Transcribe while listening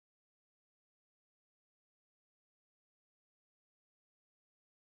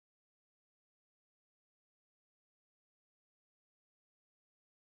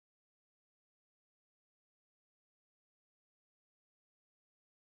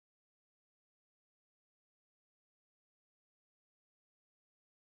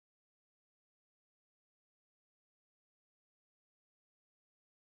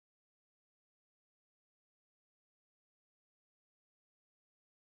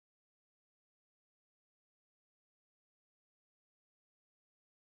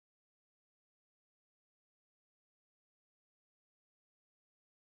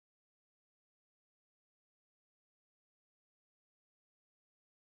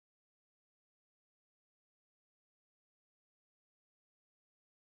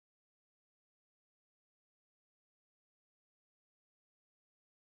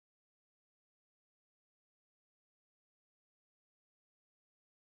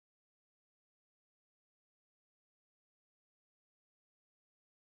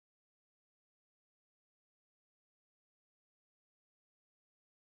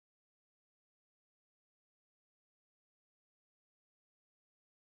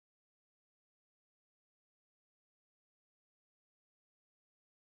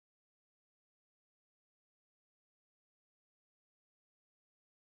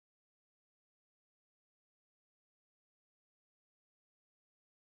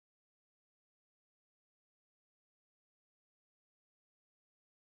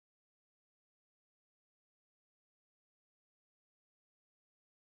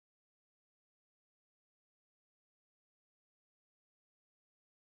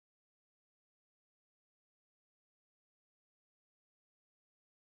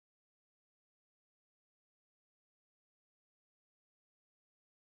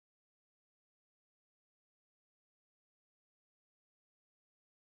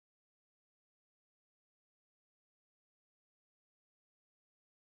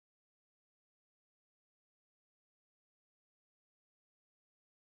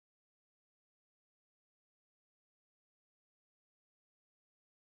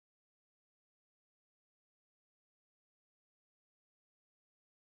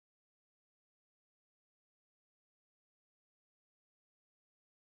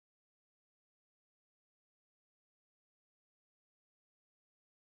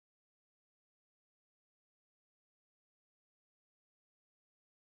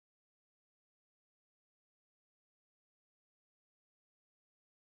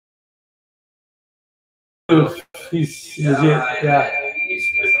He's legit. Yeah. He's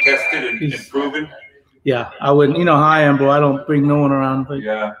tested and improving. Yeah, I wouldn't. You know how I am, bro. I don't bring no one around. But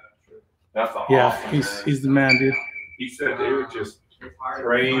yeah, that's awesome. Yeah, he's the man, dude. He said they were just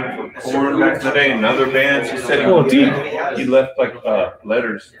praying for Korn back in the day and other bands. He said he left like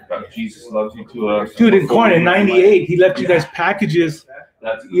letters about Jesus loves you to us. Dude, in Korn in '98, he left you guys packages.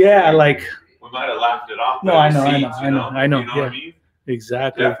 Yeah, like. We might have laughed it off. No, I know. You know yeah, what I mean?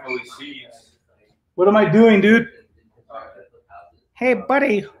 Exactly. Definitely seeds. What am I doing, dude? Hey,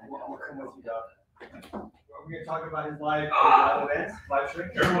 buddy. We're going to talk about his live events, live stream.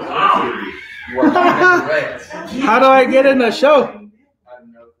 How do I get in the show?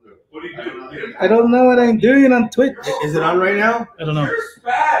 What do you do? I don't know what I'm doing on Twitch. Is it on right now? I don't know.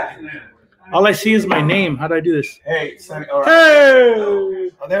 All I see is my name. How do I do this? Hey, Sonny. Hey!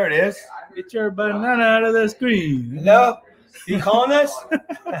 Oh, there it is. Get your banana out of the screen. Hello? You calling us?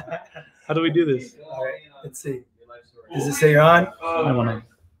 How do we do this? All right, let's see. Does it say you're on? I don't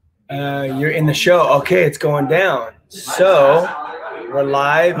know. You're in the show. Okay, it's going down. So we're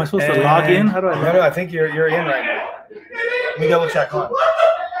live. Am I supposed to log in? How do I? No, I think you're in right now. Let me double check on.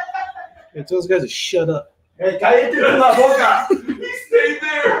 Hey, tell those guys to shut up. Hey, cállate de la boca. He stayed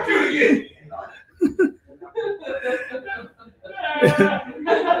there doing it.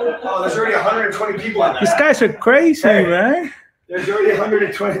 Oh, there's already 120 people on that. These guys are crazy, man. There's already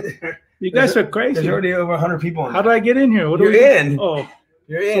 120. You guys are crazy. There's already over 100 people on. How do I get in here? What do You're we in. Oh,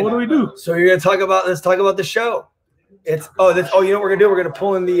 you're in. So what do we do? So you're gonna talk about. Let's talk about the show. It's you know what we're gonna do? We're gonna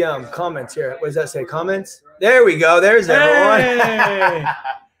pull in the comments here. What does that say? Comments. There we go. There's everyone. Hey.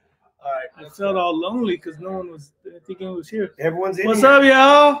 All right. I felt all lonely because no one was thinking it was here. Everyone's in. What's here. up,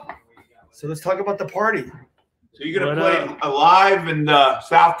 y'all? So let's talk about the party. So you're gonna play live in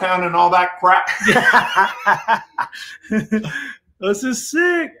Southtown and all that crap? This is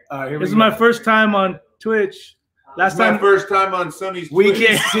sick. This is go. my first time on Twitch. Last time, my first time on Sonny's Twitch. We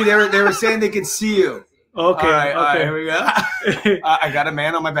can see. They were saying they could see you. Okay. All right, here we go. I got a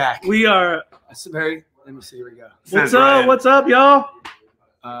man on my back. We are. Let me see. Here we go. What's up? What's up, y'all?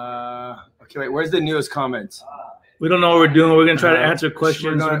 Okay, wait. Where's the newest comments? We don't know what we're doing. We're gonna try to answer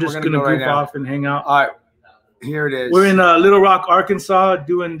questions. We're just gonna goof off and hang out. All right. Here it is. We're in Little Rock, Arkansas,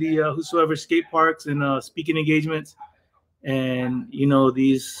 doing the Whosoever skate parks and speaking engagements. And you know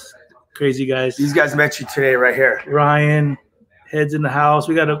these crazy guys. These guys met you today, right here. Ryan, heads in the house.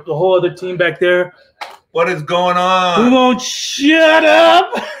 We got a whole other team back there. What is going on? Who won't shut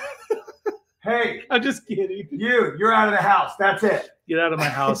up? Hey, I'm just kidding. You're out of the house. That's it. Get out of my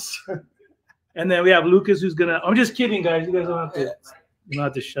house. And then we have Lucas, who's gonna. I'm just kidding, guys. You guys don't have to. You don't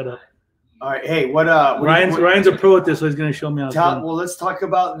have to shut up. All right. Hey, what Ryan's a pro at this, so he's gonna show me how. Well, let's talk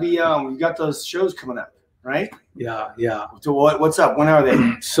about the. You got those shows coming up, right? Yeah. So what's up? When are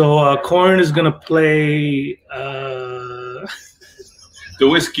they? So Korn is gonna play. The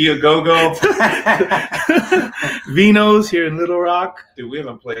Whiskey A Go Go. Vino's here in Little Rock. Dude, we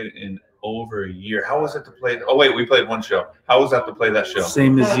haven't played in over a year. How was it to play? Oh wait, we played one show. How was that to play that show?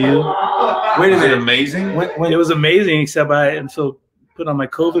 Same as you. Wait, is it amazing? It was amazing, except I am so put on my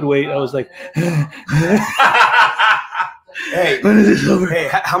COVID weight. I was like, hey, when is this over? Hey,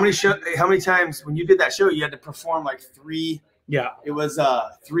 how many times when you did that show you had to perform like 3? Yeah, it was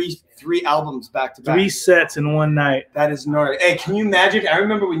three albums back to back. 3 sets in one night. That is gnarly. Hey, can you imagine? I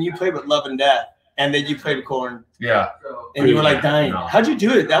remember when you played with Love and Death, and then you played with Korn. Yeah, and you were like dying. How'd you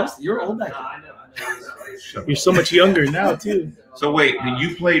do it? You're old back then. You're so much younger now too. So wait,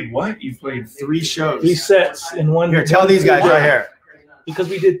 you played what? You played 3 shows, 3 sets in one. Here, tell these guys right here. Because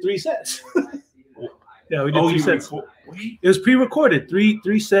we did 3 sets. Yeah, we did 3 sets. It was pre-recorded.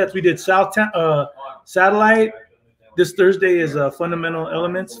 3 sets. We did Southtown, Satellite. This Thursday is Fundamental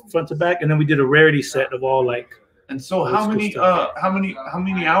Elements, front to back, and then we did a Rarity set of all like. And so how many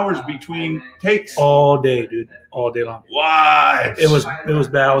hours between takes? All day, dude. All day long. What? It was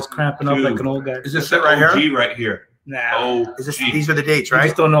bad. I was cramping up like an old guy. Is this set right here? Right here. Nah. These are the dates, right? I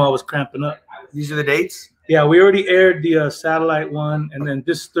just don't know. I was cramping up. These are the dates? Yeah, we already aired the Satellite one, and then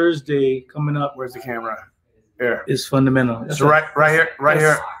this Thursday coming up. Where's the camera? Here. Is Fundamental. So right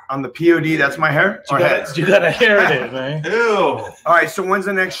here on the P.O.D. That's my hair. You got a hair in it, man. Ew. All right. So when's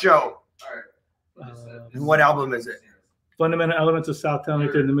the next show? And what album is it? Fundamental Elements of Southtown,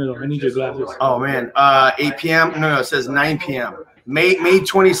 right there in the middle. I need your glasses. Oh man, 8 p.m. No, it says 9 p.m. May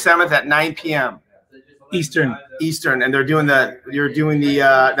 27th at 9 p.m. Eastern, and they're doing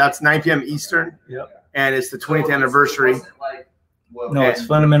that's 9 p.m. Eastern. Yep. And it's the 20th anniversary. No, it's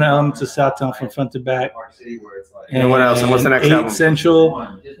Fundamental Elements of Southtown from front to back. And what else? And what's the next 8 album? Central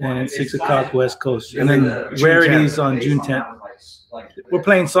and 6 o'clock West Coast. And then Rarities on June 10th. we're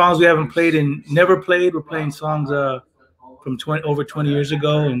playing songs we haven't played and never played. We're playing songs from over 20 years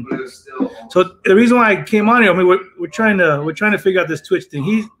ago, and so the reason why I came on here, I mean, we're trying to figure out this Twitch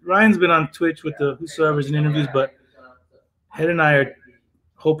thing. Ryan's been on Twitch with the Whosoevers and interviews, but Head and I are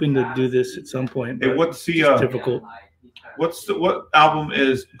hoping to do this at some point. Hey, what's the difficult? What album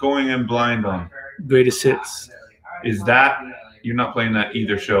is Going In Blind on? Greatest Hits. Is that you're not playing that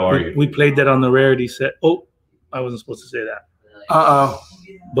either show, are you? We played that on the Rarities set. Oh, I wasn't supposed to say that.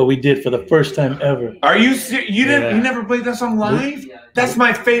 But we did for the first time ever. Are you serious? You never played that song live? That's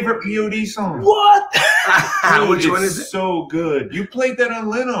my favorite P.O.D. song. What? Dude, which one is it? So good. You played that on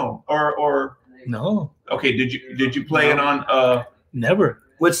Leno or no? Okay, did you play it on Never.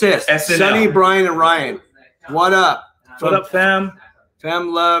 What's this? SNL. Sonny, Brian, and Ryan. What up? What up, fam?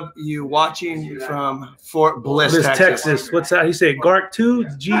 Fam, love you watching from Fort Bliss, Texas. What's that? You say GARC 2,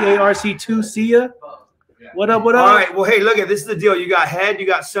 GARC2. See ya. What up? What up? All right. Well, hey, look at this is the deal. You got Head, you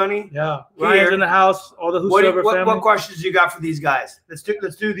got Sonny. Yeah. Ryan's in the house. All the Whosoever family. What questions you got for these guys? Let's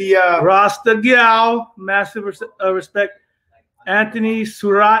do the Rasta Gal. Massive respect. Anthony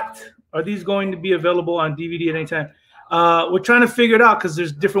Surat. Are these going to be available on DVD at any time? We're trying to figure it out because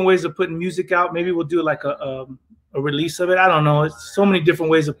there's different ways of putting music out. Maybe we'll do like a release of it. I don't know. It's so many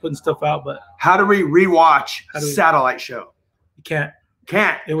different ways of putting stuff out. But how do we rewatch Satellite Show? You can't.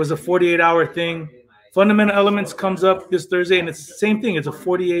 Can't. It was a 48-hour thing. Fundamental Elements comes up this Thursday, and it's the same thing. It's a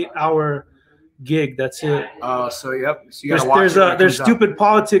 48-hour gig. That's it. Oh, so yep. So you gotta watch there's stupid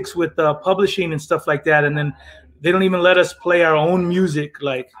politics with publishing and stuff like that, and then they don't even let us play our own music.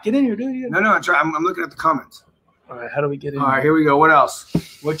 Like, get in here, dude. No, I'm looking at the comments. All right, how do we get in? All right, here we go. What else?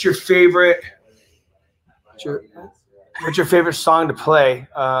 What's your favorite? What's your favorite song to play?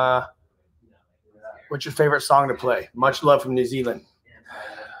 What's your favorite song to play? Much love from New Zealand.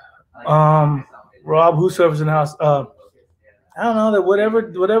 Rob, Whosoever's in the house. I don't know, that whatever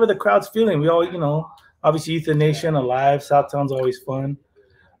the crowd's feeling. We all, obviously Youth of the Nation, Alive, Southtown's always fun.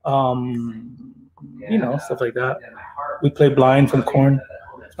 Stuff like that. We play Blind from Korn.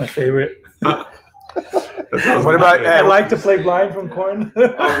 It's my favorite. What about? I like to play Blind from Korn. I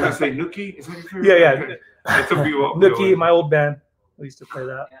was gonna say Nookie. Is that your favorite? Yeah. It's a Nookie, my old band. We used to play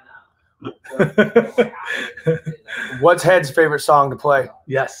that. What's Head's favorite song to play?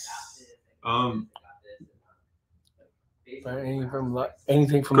 Yes.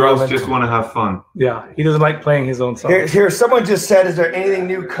 Anything from Girls Just Want to Have Fun. Yeah, he doesn't like playing his own songs. Here, someone just said, "Is there anything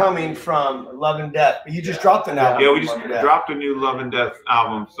new coming from Love and Death?" But you just dropped an album. Yeah, we just dropped a new Love and Death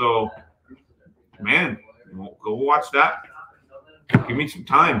album. So, man, go watch that. Give me some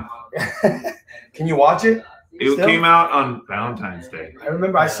time. Can you watch it? It came out on Valentine's Day. I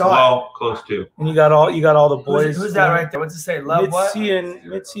remember I saw it. Well, close to. And you got all the boys. Who's that right there? What's it say? Love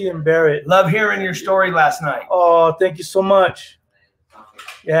Mitzi and Barrett. Love hearing your story last night. Oh, thank you so much.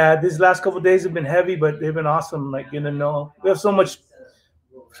 Yeah, these last couple of days have been heavy, but they've been awesome. Like, getting to know. We have so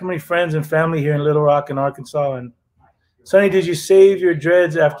many friends and family here in Little Rock and Arkansas. And Sonny, did you save your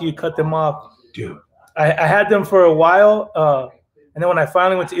dreads after you cut them off? Dude, I had them for a while, and then when I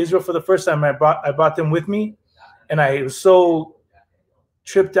finally went to Israel for the first time, I brought them with me. And I was so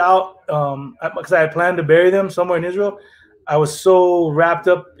tripped out because I had planned to bury them somewhere in Israel. I was so wrapped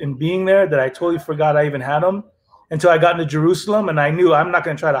up in being there that I totally forgot I even had them until I got into Jerusalem. And I knew I'm not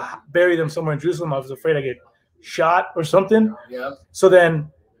going to try to bury them somewhere in Jerusalem. I was afraid I'd get shot or something. Yeah. So then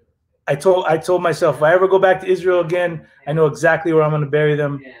I told myself, if I ever go back to Israel again, I know exactly where I'm going to bury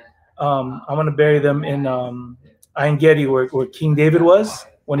them. I'm going to bury them in Ein Gedi, where King David was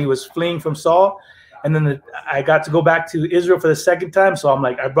when he was fleeing from Saul. And then I got to go back to Israel for the second time. So I'm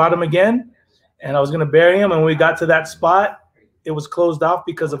like, I brought him again, and I was going to bury him. And when we got to that spot, it was closed off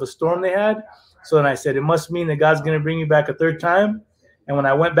because of a storm they had. So then I said, it must mean that God's going to bring me back a third time. And when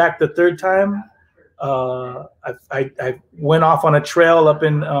I went back the third time, I went off on a trail up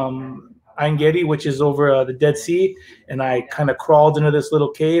in Ein Gedi, which is over the Dead Sea. And I kind of crawled into this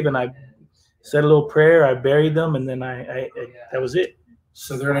little cave, and I said a little prayer. I buried them, and then that was it.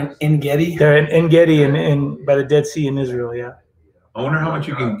 So they're in En Gedi? They're in En Gedi by the Dead Sea in Israel, yeah. I wonder how much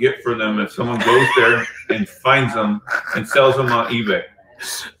you can get for them if someone goes there and finds them and sells them on eBay.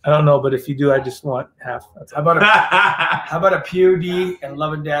 I don't know, but if you do, I just want half. How about a P.O.D. and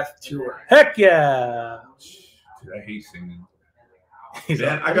Love and Death tour? Heck yeah! Dude, I hate singing.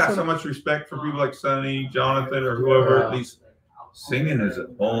 Man, I got so much respect for people like Sonny, Jonathan, or whoever. At least singing is a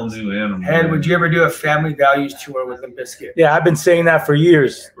whole new animal. And would you ever do a Family Values tour with Limp Bizkit? Yeah, I've been saying that for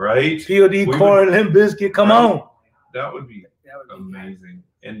years. Right? P.O.D. Korn, Limp Bizkit, come on. That would be amazing.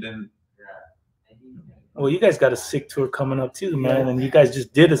 And then Well, you guys got a sick tour coming up too, man, and you guys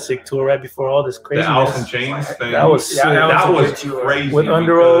just did a sick tour right before all this craziness. The Alice in Chains thing. That was sick. That was crazy. With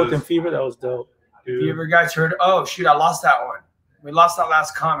Under Oath and Fever, that was dope. Dude. You ever guys heard? Oh shoot, I lost that one. We lost that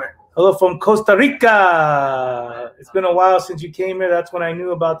last comment. Hello from Costa Rica. It's been a while since you came here. That's when I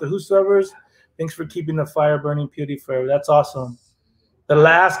knew about the Whosoevers. Thanks for keeping the fire burning, P.O.D. forever. That's awesome. The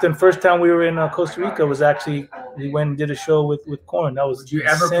last and first time we were in Costa Rica was actually we went and did a show with Korn. That was Would you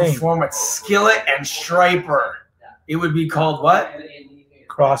ever perform with Skillet and Striper? It would be called what?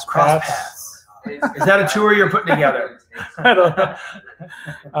 Cross Paths. Is that a tour you're putting together? I don't know.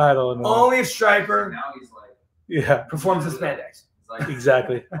 I don't know. Only if Striper performs the spandex.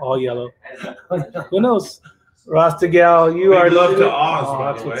 Exactly. All yellow. Who knows? Rasta Gal, you are love to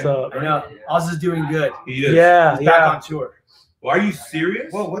Oz. That's what's up. I know. Oz is doing good. He is. Yeah, He's back on tour. Well, are you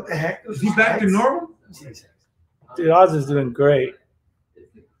serious? Whoa, what the heck? Is he back to normal? Dude, Oz is doing great.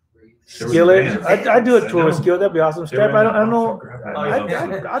 Skillet, I do a tour with Skillet. That'd be awesome. Stripe, I don't know.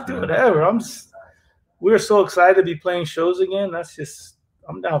 I'll do whatever. We're so excited to be playing shows again.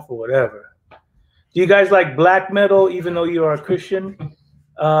 I'm down for whatever. Do you guys like black metal, even though you are a Christian?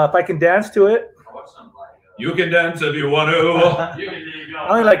 If I can dance to it. You can dance if you want to. I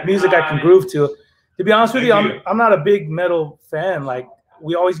only like music I can groove to. To be honest with you, I'm not a big metal fan. Like,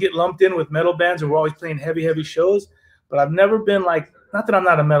 we always get lumped in with metal bands, and we're always playing heavy shows. But I've never been like, not that I'm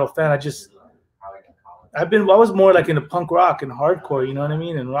not a metal fan. I was more like into punk rock and hardcore, you know what I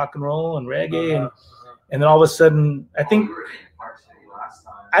mean, and rock and roll and reggae, and then all of a sudden, I think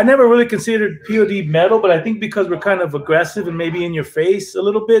I never really considered P.O.D. metal, but I think because we're kind of aggressive and maybe in your face a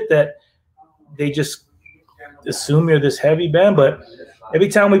little bit, that they just assume you're this heavy band. But every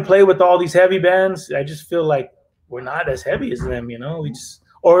time we play with all these heavy bands, I just feel like we're not as heavy as them, you know.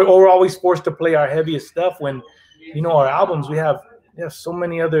 Or we're always forced to play our heaviest stuff when, you know, our albums, we have so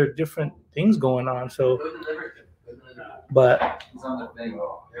many other different things going on. So, but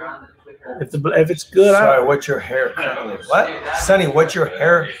if it's good, sorry, what's your hair currently? What, Sonny? What's your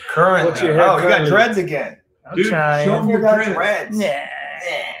hair currently? What's your hair currently? You got dreads again. I'm trying. Show them your dreads. Yeah,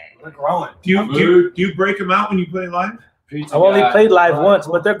 they're growing. Do you break them out when you play live? I've only played live once,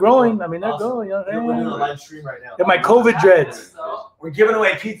 but they're growing. I mean, they're growing. You know what I mean? We're doing a live stream right now. They're my COVID dreads. We're giving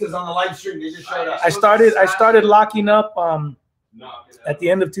away pizzas on the live stream. They just showed up. I started locking up at the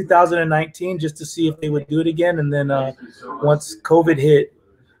end of 2019 just to see if they would do it again, and then once COVID hit,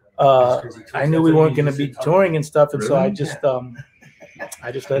 I knew we weren't going to be touring and stuff, and so I just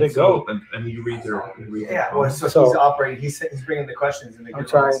let it go. And you read their well, so he's operating. He's bringing the questions, and I'm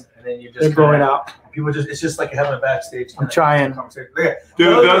trying. And then you just they're going out. People it's just like having a backstage. I'm trying. Dude,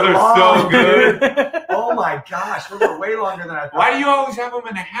 those are so good. Oh my gosh, those are way longer than I thought. Why do you always have them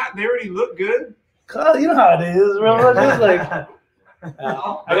in a hat? They already look good. You know how it is, bro. Just like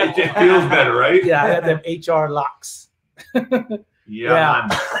it feels better, right? Yeah, I got them HR locks. Yeah.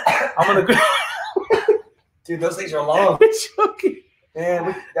 I'm gonna. Dude, those things are long. It's joking.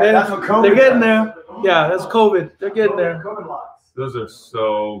 Man, that's what COVID. They're getting there. Yeah, that's COVID. They're getting there. COVID locks. Those are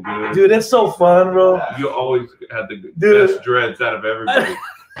so good. Dude, that's so fun, bro. You always had the best dreads out of everybody.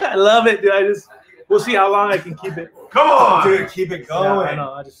 I love it, dude. We'll see how long I can keep it. Come on, dude, keep it going. Yeah, I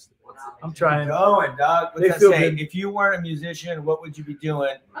know. I'm trying. Keep going, dog. What's that say? If you weren't a musician, what would you be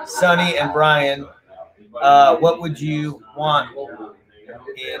doing? Sonny and Brian, what would you want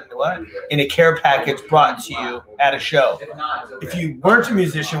in a care package brought to you at a show? If you weren't a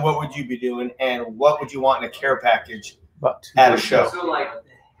musician, what would you be doing, and what would you want in a care package at a show?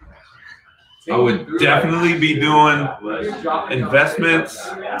 I would definitely be doing investments,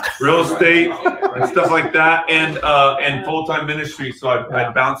 real estate, and stuff like that, and full-time ministry. So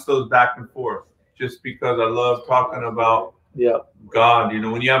I'd bounce those back and forth, just because I love talking about God. You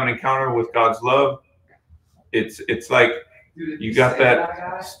know, when you have an encounter with God's love, it's like you got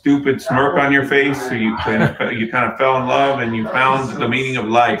that stupid smirk on your face, so you kind of fell in love and you found the meaning of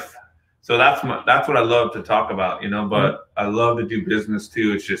life. So that's what I love to talk about, you know, but I love to do business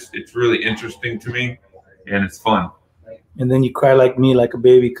too. It's really interesting to me, and it's fun. And then you cry like me, like a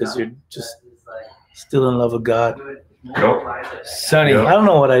baby, because you're just still in love with God. Yep. Sonny, I don't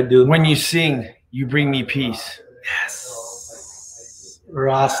know what I do. When you sing, you bring me peace. Yes.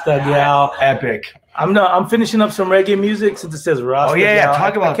 Rasta Gal. Epic. I'm finishing up some reggae music since it says Rasta. Oh yeah, Gal.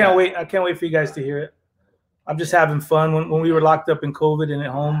 talk about that. I can't wait for you guys to hear it. I'm just having fun. When we were locked up in COVID and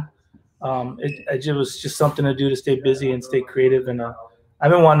at home, it was just something to do to stay busy and stay creative. And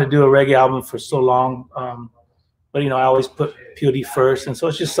I've been wanting to do a reggae album for so long, but you know, I always put P.O.D. first, and so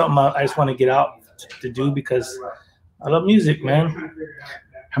it's just something I just want to get out to do because I love music, man.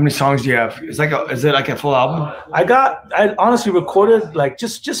 How many songs do you have? Is it like a full album? I honestly recorded like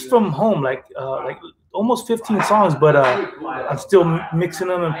just from home, like almost 15 songs, but I'm still mixing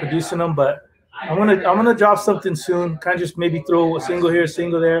them and producing them. But I'm gonna drop something soon. Kind of just maybe throw a single here, a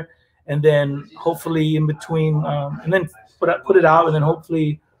single there, and then hopefully in between, and then put it out, and then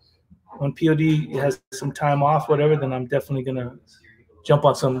hopefully when P.O.D. has some time off, whatever, then I'm definitely gonna jump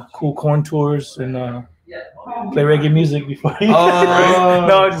on some cool corn tours and play reggae music before.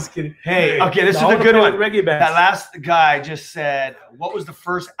 No, I'm just kidding. Hey, okay, this is a good one. Reggae band. That last guy just said, "What was the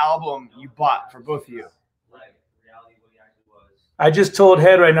first album you bought for both of you?" I just told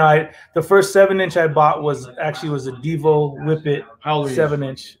Head right now. The first 7-inch I bought was a Devo Whip It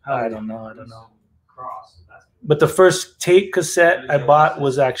 7-inch. I don't know. But the first tape cassette I bought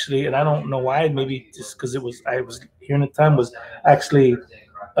was actually, and I don't know why, maybe just because I was hearing at the time, was actually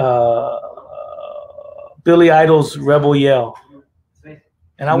Billy Idol's Rebel Yell.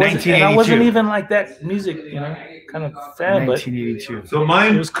 And I wasn't even like that music, kind of fan. 1982. So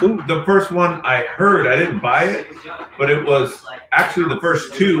mine, it was cool. The first one I heard, I didn't buy it, but it was actually the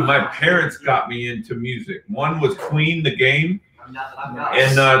first two. My parents got me into music. One was Queen, The Game,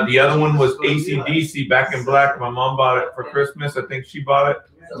 and the other one was AC/DC, Back in Black. My mom bought it for Christmas. I think she bought it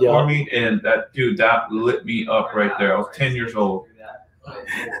for me, and that lit me up right there. I was 10 years old.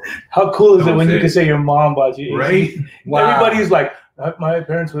 How cool is it when you can say your mom bought you? Right? Wow. Everybody's like, my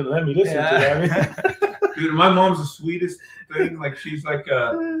parents would let me listen to that. Dude, my mom's the sweetest thing. Like, she's like,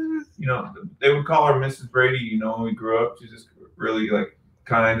 they would call her Mrs. Brady, when we grew up. She's just really, like,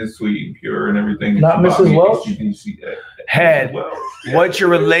 kind and sweet and pure and everything. Not Mrs. Welch? Head, what's your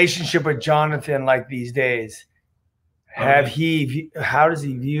relationship with Jonathan like these days? How does he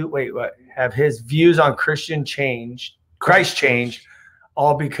view, have his views on Christ changed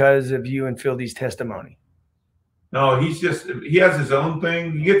all because of you and Phildy's testimony? No, he has his own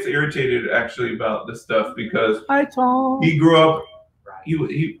thing. He gets irritated actually about this stuff because he grew up,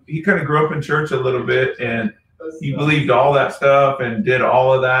 he kind of grew up in church a little bit, and he believed all that stuff and did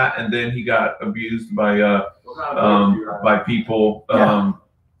all of that, and then he got abused by people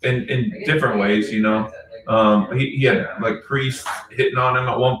in different ways. He had like priests hitting on him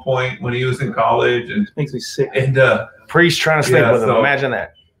at one point when he was in college, and makes me sick. And priests trying to sleep with him. Imagine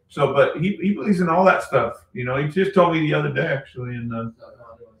that. So, but he believes in all that stuff. He just told me the other day, actually, and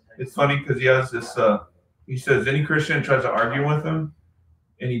it's funny because he has this. He says any Christian tries to argue with him,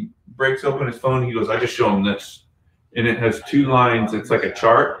 and he breaks open his phone. He goes, "I just show him this," and it has 2 lines. It's like a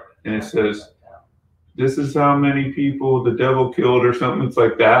chart, and it says, "This is how many people the devil killed," or something. It's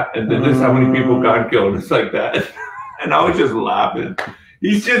like that, and then this is how many people God killed. It's like that, and I was just laughing.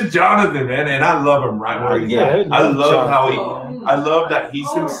 He's just Jonathan, man, and I love him right where he's at. I love that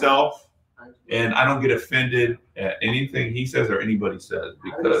he's himself, and I don't get offended at anything he says or anybody says,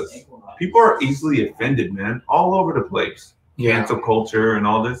 because people are easily offended, man, all over the place. Cancel culture and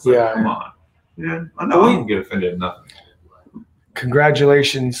all this. Come on. Yeah, I know I don't get offended at nothing.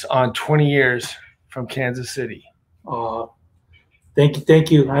 Congratulations on 20 years from Kansas City.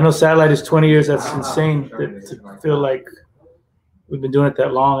 Thank you. I know Satellite is 20 years. That's insane to feel like we've been doing it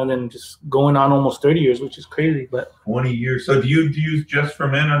that long, and then just going on almost 30 years, which is crazy. But 20 years. So do you use Just for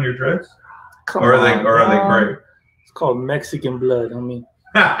Men on your dreads? Or are they gray? It's called Mexican blood. I mean,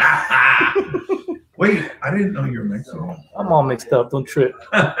 wait, I didn't know you were Mexican. I'm all mixed up. Don't trip.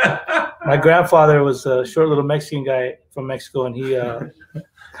 My grandfather was a short little Mexican guy from Mexico, and he. I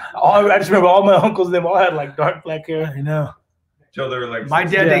just remember all my uncles. They all had like dark black hair. I know. So they were like my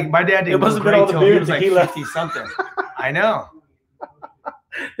dad. It wasn't been all the beard. He was like 50 something. I know.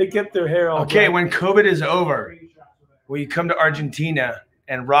 They kept their hair all okay, black. When COVID is over, will you come to Argentina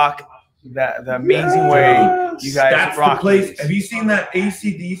and rock the amazing way you guys That's rock? The place. Have you seen that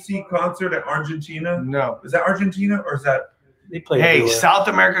AC/DC concert at Argentina? No. Is that Argentina or is that? They play hey, everywhere. South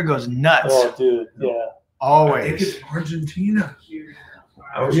America goes nuts. Oh, dude, yeah. Always. I think it's Argentina.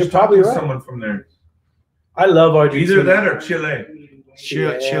 I was You're just probably talking to right. someone from there. I love Argentina. Either that or Chile.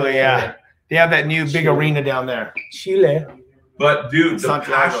 Chile, yeah. They have that new big arena down there. Chile. But dude, the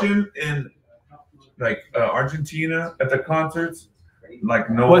Sandoval. passion in like Argentina at the concerts,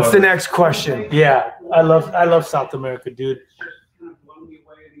 like no. What's other. the next question? Yeah, I love South America, dude.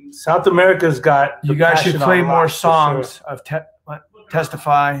 South America's got. You guys should play more songs of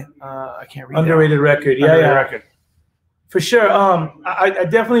Testify. I can't read. Underrated that. record. Yeah, Underrated yeah. record. For sure. I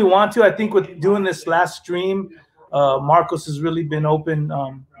definitely want to. I think with doing this last stream, Marcos has really been open.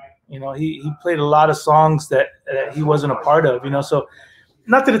 He played a lot of songs that he wasn't a part of. So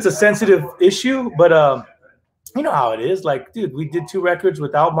not that it's a sensitive issue, but you know how it is. Like, dude, we did 2 records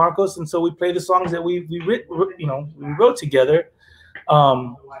without Marcos, and so we play the songs that we wrote together.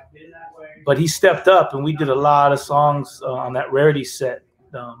 But he stepped up, and we did a lot of songs on that Rarities set.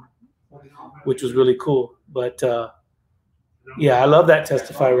 which was really cool. But yeah, I love that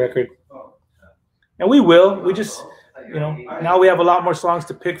Testify record. And we will. We just, now we have a lot more songs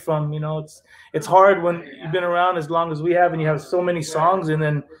to pick from. It's hard when you've been around as long as we have, and you have so many songs, and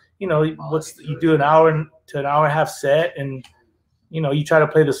then you do an hour to an hour and a half set, and you try to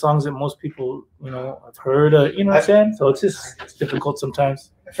play the songs that most people have heard. You know what I'm saying? So it's difficult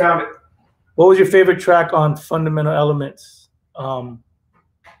sometimes. I found it. What was your favorite track on Fundamental Elements?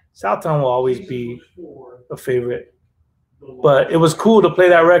 Southtown will always be a favorite. But it was cool to play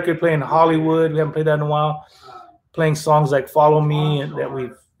that record, playing Hollywood. We haven't played that in a while. Playing songs like Follow Me that we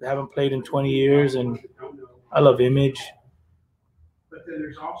haven't played in 20 years. And I love Image.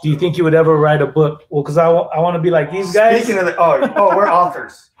 Do you think you would ever write a book? Well, because I want to be like these guys. Speaking of we're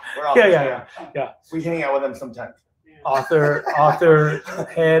authors. We're authors. Yeah. We hang out with them sometimes. Author,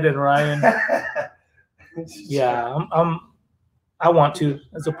 Head, and Ryan. Yeah, I want to.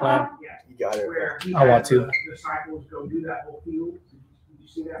 That's a plan. You got it. I want to.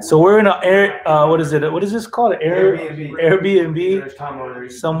 So we're in what is it? What is this called? Airbnb.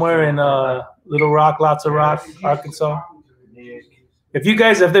 Somewhere in Little Rock, Lots of Rock, Arkansas. If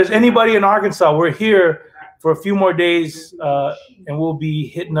there's anybody in Arkansas, we're here for a few more days, and we'll be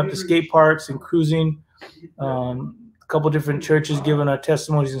hitting up the skate parks and cruising. A couple different churches giving our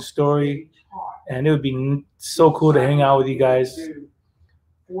testimonies and story, and it would be so cool to hang out with you guys.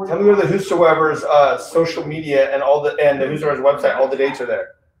 Tell me where the Whosoever's social media and the Whosoever's website, all the dates are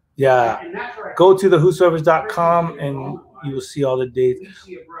there. Yeah, go to thewhosoevers.com and you will see all the dates.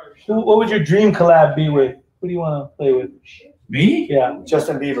 What would your dream collab be with? Who do you want to play with? Me? Yeah,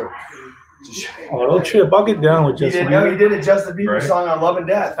 Justin Bieber. Oh, don't trip. I'll get down with Justin. You didn't know he did a Justin Bieber song on Love and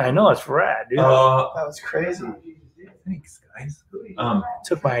Death. I know, it's rad, dude. That was crazy. Thanks, guys.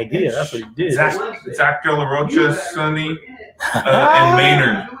 Took my idea. That's what he did. Zach De La Rocha, Sonny, and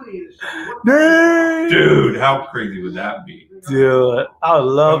Maynard. Dang. Dude, how crazy would that be? Dude, I would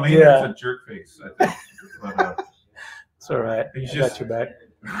love. Maynard's a jerk face, I think. But, it's all right. I got your back.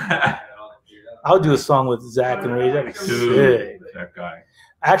 back. I'll do a song with Zach and Ray. That'd be sick. That guy.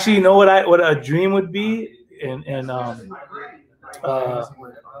 Actually, you know what a dream would be, and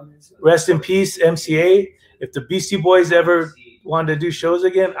rest in peace, MCA. If the Beastie Boys ever wanted to do shows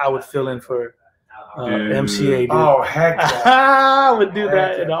again, I would fill in for MCA. Dude. Oh heck! Yeah. I would do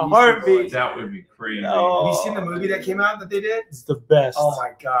that in a heartbeat. That would be crazy. Oh, have you seen the movie that came out that they did? It's the best. Oh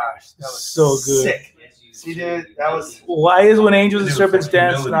my gosh, that was so good. Sick. See, dude, that was. Why is When Angels and Serpents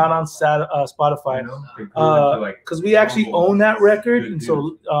Dance not on Spotify? Because we actually own that record, and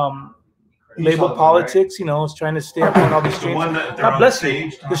so label politics, is trying to stay up on all these streams. God bless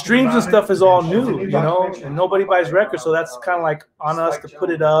you. The streams and stuff is all new, and nobody buys records, so that's kind of like on us to put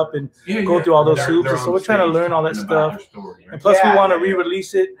it up and go through all those hoops. And so we're trying to learn all that stuff, and plus we want to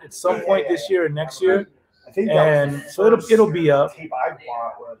re-release it at some point this year or next year. And so it'll be up.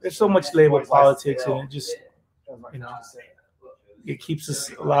 There's so much label politics, and it just it keeps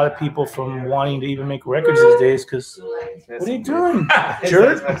a lot of people from wanting to even make records these days. Because what are you doing,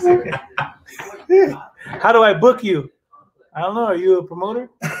 jerk? How do I book you? I don't know. Are you a promoter?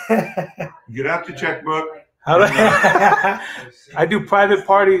 Get out the checkbook. How do I do private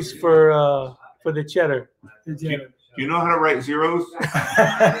parties for the cheddar. Do you know how to write zeros?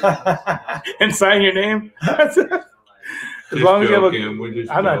 And sign your name? As long as you have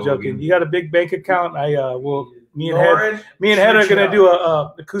I'm not joking. You got a big bank account. Me and Head are gonna do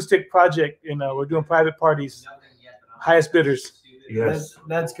a acoustic project, and we're doing private parties. Highest bidders. Yes.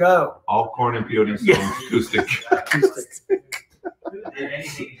 Let's go. All Corn and P.O.D. songs, acoustic.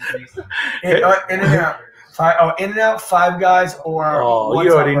 In and out, Five Guys, or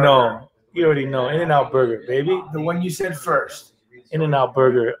you already know. You already know. In-N-Out Burger, baby. The one you said first. In-N-Out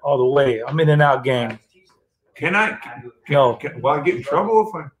Burger all the way. I'm In-N-Out gang. Can I? No. Will I get in trouble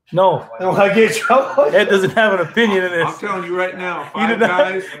if I? No. Will I get in trouble? Ed doesn't have an opinion in this. I'm telling you right now. Five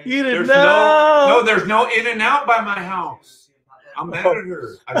Guys. You didn't know. There's no In-N-Out by my house. I'm mad at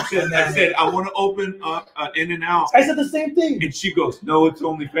her. I said I want to open up In-N-Out. I said the same thing. And she goes, no, it's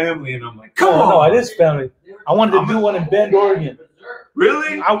only family. And I'm like, come on. No, it is family. I wanted to do one in Bend, Oregon.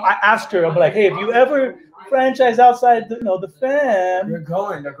 Really? I asked her. I'm like, hey, if you ever franchise outside the fam, they're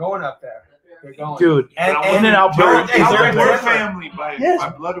going up there. They're going, dude. And In-N-Out Burger. They're family by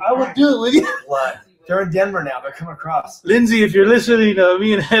blood. I would do it with you. What? They're in Denver now. They're coming across. Lindsay, if you're listening,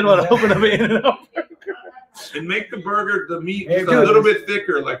 me and Ed want to open up an In-N-Out Burger. And make the meat just a little bit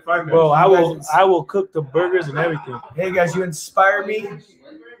thicker, like 5 minutes. Bro, I will cook the burgers and everything. Hey guys, you inspire me,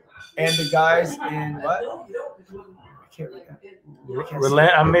 and the guys in what?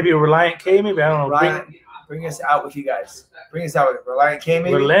 Maybe a Reliant K, maybe I don't know. Bring us out with you guys. Bring us out with Reliant K,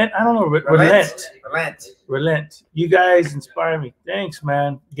 maybe? Relent? I don't know. Relent. You guys inspire me. Thanks,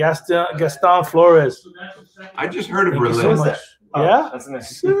 man. Gaston Flores. I just heard of Thank you Relent. so much. Yeah? That's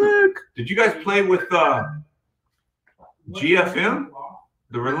nice. Sick. Did you guys play with GFM?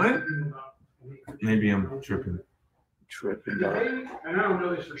 The Relent? Maybe I'm tripping. Tripping. And I don't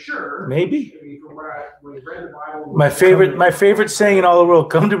know this for sure. Maybe. I mean, from what I read the Bible. My favorite saying in all the world,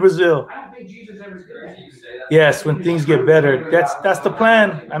 come to Brazil. I don't think Jesus ever said that. Yes, when things get better. That's the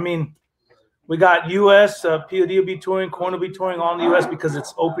plan. I mean, we got US, P.O.D will be touring, Korn will be touring all in the US because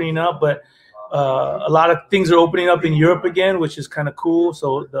it's opening up, but a lot of things are opening up in Europe again, which is kind of cool.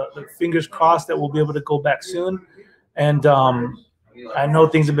 So the fingers crossed that we'll be able to go back soon. And I know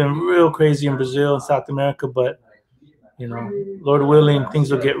things have been real crazy in Brazil and South America, but you know, Lord willing,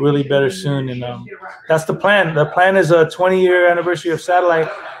 things will get really better soon. And that's the plan. The plan is a 20-year anniversary of Satellite,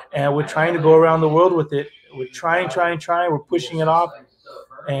 and we're trying to go around the world with it. We're trying. We're pushing it off.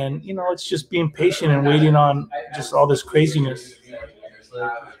 And, you know, it's just being patient and waiting on just all this craziness.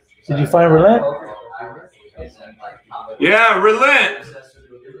 Did you find Relent? Yeah, Relent.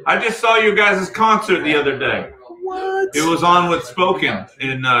 I just saw you guys' concert the other day. What? It was on with Spoken,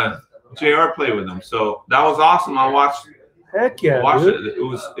 and JR played with them. So that was awesome. I watched. Heck yeah, Watched dude. it. It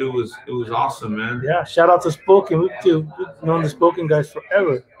was awesome, man. Yeah, shout out to Spoken. We've known the Spoken guys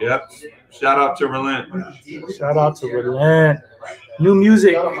forever. Yep. Shout out to Relent. Shout out to Relent. New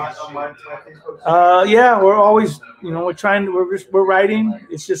music. Yeah, we're always, you know, we're writing.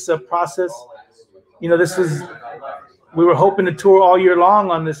 It's just a process. You know, we were hoping to tour all year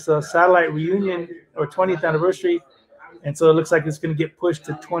long on this Satellite reunion or 20th anniversary. And so it looks like it's going to get pushed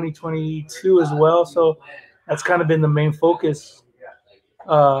to 2022 as well. So that's kind of been the main focus.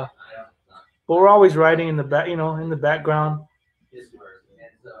 But we're always writing in the back, you know, in the background.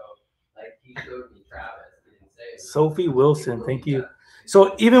 Sophie Wilson, thank you.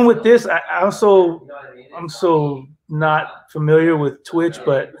 So even with this, I'm so not familiar with Twitch,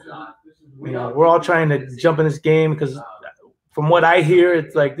 but you know, we're all trying to jump in this game because from what I hear,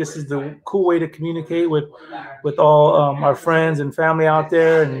 it's like this is the cool way to communicate with all our friends and family out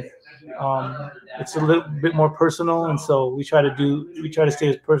there, and it's a little bit more personal. And so we try to stay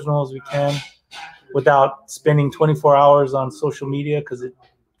as personal as we can without spending 24 hours on social media because it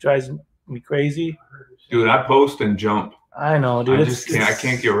drives me crazy. Dude, I post and jump. I know, dude. I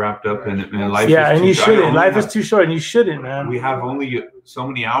can't get wrapped up in it, man. Life you shouldn't. Life is too short, and you shouldn't, man. We have only so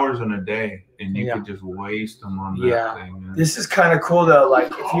many hours in a day, and you could just waste them on that thing. Man. This is kind of cool, though.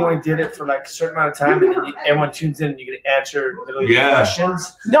 Like, if you only did it for like a certain amount of time, and then everyone tunes in, and you can answer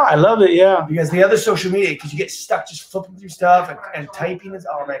questions. No, I love it. Yeah, because the other social media, because you get stuck just flipping through stuff and typing is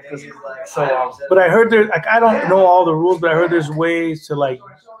all that goes so long. But I heard I don't know all the rules, but I heard there's ways to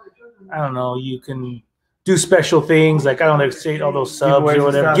I don't know. You can do special things like, I don't know, say all those subs or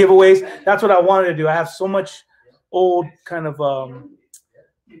whatever, giveaways. That's what I wanted to do. I have so much old kind of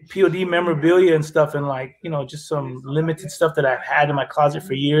P.O.D. memorabilia and stuff, and just some limited stuff that I've had in my closet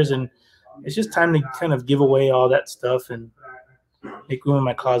for years, and it's just time to kind of give away all that stuff and make room in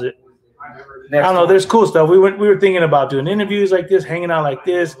my closet. I don't know. There's cool stuff. We were thinking about doing interviews like this, hanging out like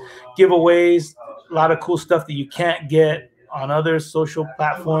this, giveaways, a lot of cool stuff that you can't get on other social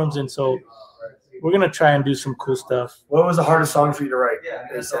platforms, and so we're going to try and do some cool stuff. What was the hardest song for you to write?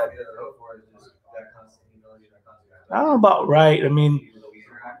 I don't know about right. I mean,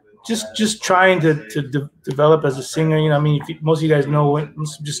 just trying to develop as a singer. You know, I mean, most of you guys know,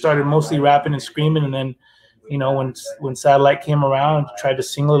 just started mostly rapping and screaming, and then, you know, when Satellite came around, tried to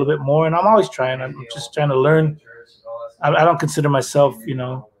sing a little bit more. And I'm always trying. I'm just trying to learn. I don't consider myself, you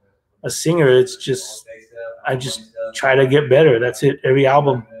know, a singer. It's just I just try to get better. That's it. Every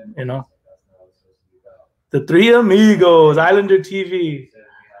album, you know. The Three Amigos, Islander TV.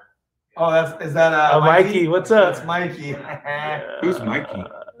 Oh, is that Mikey? What's up? That's Mikey. Who's Mikey?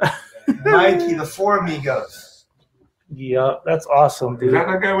 Mikey, the Four Amigos. Yeah, that's awesome, dude. Is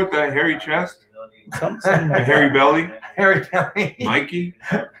that guy with the hairy chest? Something like hairy belly? Hairy belly. Mikey?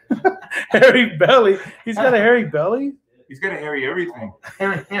 Hairy belly. He's got a hairy belly? He's got a hairy everything.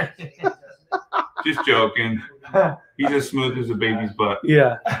 Just joking. He's as smooth as a baby's butt.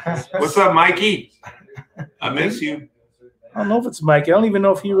 Yeah. What's up, Mikey? I miss you. I don't know if it's Mikey. I don't even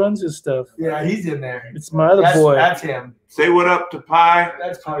know if he runs his stuff. Yeah, he's in there. It's my other boy. That's him. Say what up to Pi.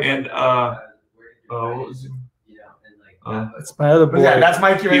 That's probably and what was it? It's my other boy. That's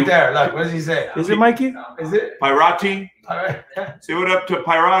Mikey right there. Look, what does he say? Is it Mikey? Is it? Pirati. Say what up to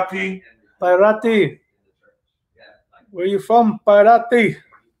Pirati. Pirati. Where you from, Pirati?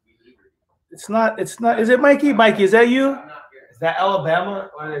 It's not. Is it Mikey? Mikey, is that you? that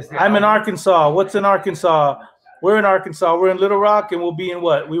Alabama? Or is that I'm in Arkansas. What's in Arkansas? We're in Arkansas. We're in Little Rock, and we'll be in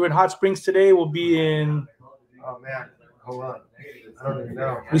what? We were in Hot Springs today. We'll be in. Oh man, hold on. I don't even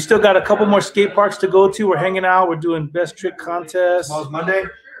know. We still got a couple more skate parks to go to. We're hanging out. We're doing best trick contests. Tomorrow's Monday.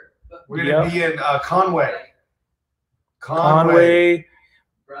 We're gonna be in Conway. Conway.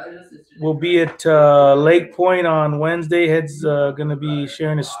 We'll be at Lake Point on Wednesday. Head's gonna be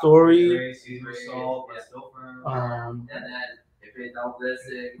sharing his story.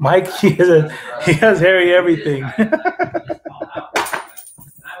 Mike, he has Harry everything.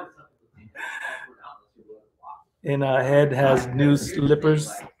 And Head has new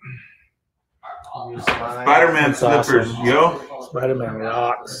slippers. Spider-Man slippers, awesome. yo. Spider-Man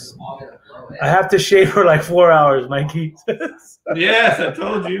rocks. I have to shave for like 4 hours, Mikey. Yes, I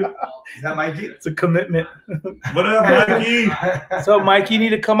told you. Is that Mikey? It's a commitment. What up, Mikey? So, Mikey, you need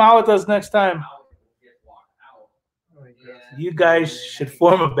to come out with us next time. You guys should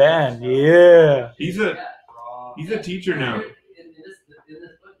form a band. Yeah. He's a teacher now.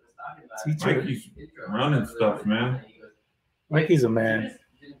 Teacher. Mikey's running stuff, man. Mikey's a man.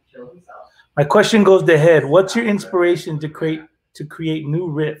 My question goes to Head. What's your inspiration to create new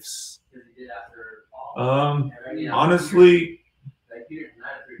riffs? Honestly,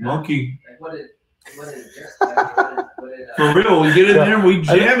 Monkey. For real, we get in there and we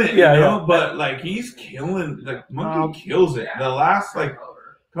jam it, you know. But like he's killing, like Monkey kills it. The last like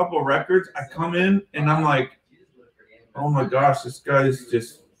couple records, I come in and I'm like, oh my gosh, this guy's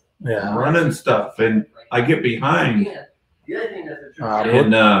just running stuff, and I get behind.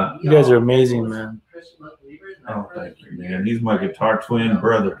 And you guys are amazing, man. Oh, thank you, man. He's my guitar twin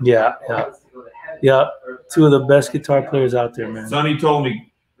brother. Yeah. Two of the best guitar players out there, man. Sonny told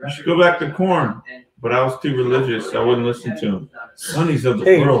me you should go back to Korn, but I was too religious. I wouldn't listen to him. Sonny's of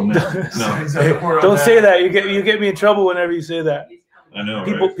the world, man. No, don't say that. You get me in trouble whenever you say that. I know.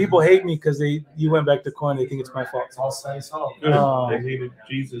 People hate me because you went back to Korn. They think it's my fault. It's all Sonny's fault. They hated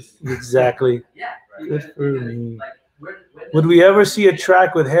Jesus. Exactly. Good for me. Would we ever see a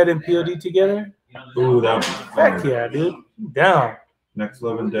track with Head and P.O.D. together? Ooh, that would be fun. Heck yeah, dude. Down. Next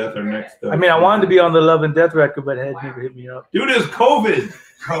Love and Death or next. I mean, I wanted to be on the Love and Death record, but Head never hit me up. Dude, it's COVID.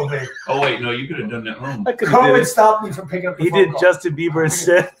 COVID. Oh wait, no, you could have done that home. COVID stopped me from picking up the phone did call. Justin Bieber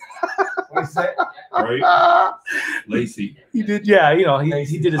instead. What is that? Right? Lacey. He did, yeah. You know,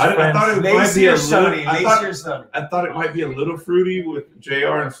 he did his friends. I thought it might Lacey be a or Sonny? little. Lacey or Sonny? I thought it might be a little fruity with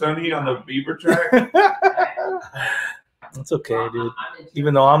JR and Sonny on the Bieber track. It's okay, dude.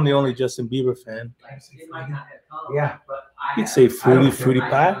 Even though I'm the only Justin Bieber fan. Yeah. You'd say fruity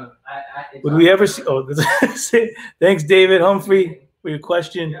pie. Would we ever see? Oh, thanks, David Humphrey, for your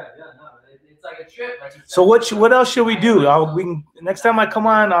question. So what else should we do? Next time I come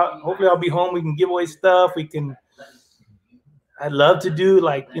on, hopefully I'll be home. We can give away stuff. I'd love to do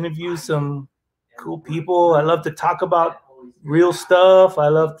like interview some cool people. I love to talk about real stuff.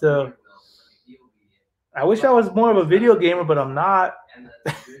 I wish I was more of a video gamer, but I'm not.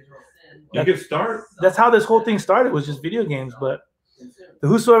 You could start. That's how this whole thing started, was just video games. But the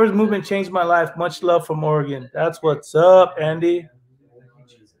Whosoever's movement changed my life. Much love from Oregon. That's what's up, Andy.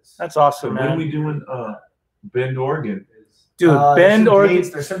 That's awesome, man. When are we doing Bend, Oregon? Dude, Bend, Oregon.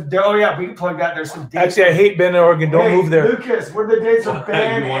 There's some. Oh yeah, we can plug that. There's some dates. Actually, I hate Bend, Oregon. Don't move there. Lucas, what are the dates of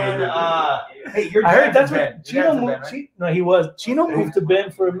Bend and Hey, you're. I heard that's Bend. what Chino moved. Right? No, he was. Chino moved to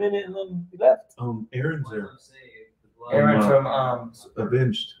Bend for a minute and then he left. Aaron's there. Aaron from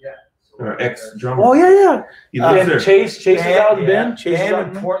Avenged. Our ex-drummer. Oh yeah. He lives there. Chase is out in Bend. Chase is Bend out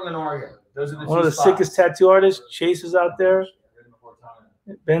in in Portland, Oregon. Those are the one of the spots. sickest tattoo artists. Chase is out there.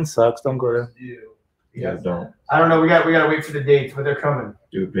 Ben sucks. Don't go there. Yeah, don't. I don't know. We got to wait for the dates, but they're coming.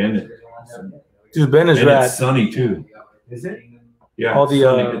 Dude, Ben. Dude, Ben is and rad. It's Sonny too. Is it? Yeah. All the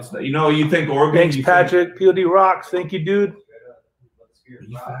you think Oregon? Thanks, Patrick. P.O.D. rocks. Thank you, dude.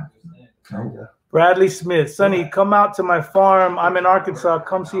 Bradley Smith. Sonny, come out to my farm. I'm in Arkansas.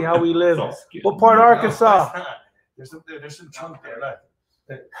 Come see how we live. What part of Arkansas? There's some chunk there.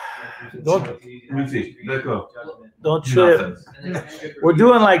 Look. Let me see. Let go. Don't trip. We're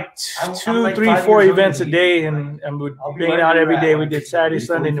doing like 2, 3, 4 events a day, and we're banging out every day. We did Saturday,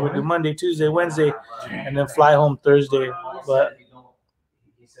 Sunday, and we do Monday, Tuesday, Wednesday, and then fly home Thursday. But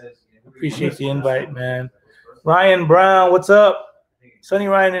appreciate the invite, man. Ryan Brown, what's up? Sonny,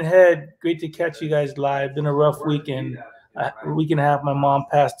 Ryan, and Head. Great to catch you guys live. Been a rough weekend. A week and a half. My mom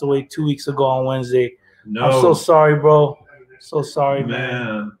passed away 2 weeks ago on Wednesday. No. I'm so sorry, bro. So sorry,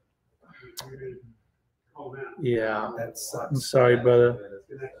 man. Yeah, I'm sorry, brother.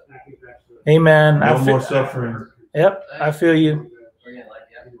 Hey, man. No more suffering. Yep, I feel you.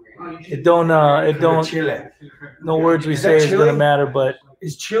 It don't. Chile. No words we say is gonna matter, but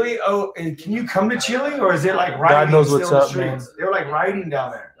is Chile? Oh, can you come to Chile, or is it like riding? God knows what's up, man. They were like riding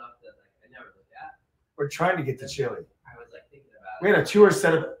down there. We're trying to get to Chile. We had a tour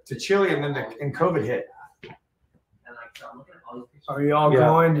set up to Chile, and then COVID hit. Are you all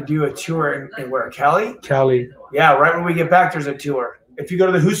going to do a tour in where? Cali? Cali. Yeah, right when we get back, there's a tour. If you go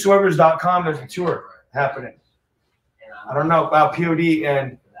to the whosoevers.com, there's a tour happening. I don't know about P.O.D.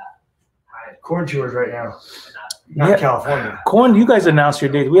 and Corn tours right now. Not California. Corn, you guys announced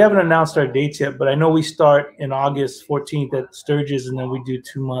your dates. We haven't announced our dates yet, but I know we start in August 14th at Sturgis, and then we do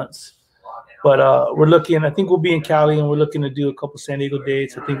 2 months. But we're looking, I think we'll be in Cali, and we're looking to do a couple San Diego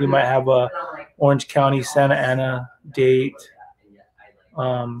dates. I think we might have a Orange County, Santa Ana date.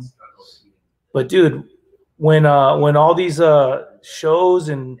 But dude, when all these shows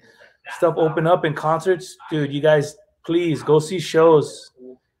and stuff open up in concerts, dude, you guys please go see shows.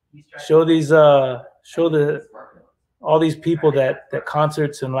 Show these all these people that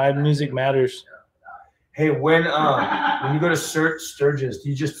concerts and live music matters. Hey, when you go to Sturgis,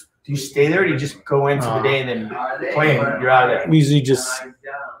 do you stay there, or do you just go in for the day and then play and you're out of there? We usually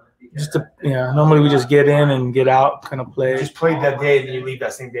normally we just get in and get out, kind of play. Just play that day and then you leave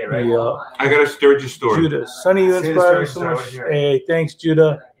that same day, right? Yeah. I got a Sturgis story. Judah, Sonny, you inspired me so much. Hey, thanks,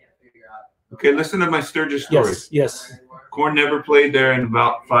 Judah. Okay, listen to my Sturgis story. Yes. Korn never played there, and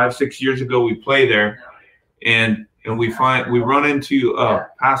about 5-6 years ago we played there, and we run into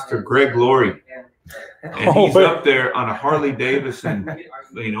Pastor Greg Laurie, and he's up there on a Harley Davidson.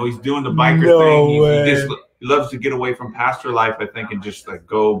 He's doing the biker thing. He just loves to get away from pastor life, I think, and just like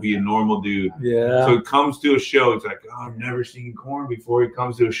go be a normal dude. Yeah. So he comes to a show. He's like, I've never seen Korn before. He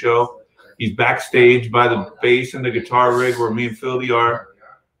comes to a show. He's backstage by the bass and the guitar rig where me and Philly are,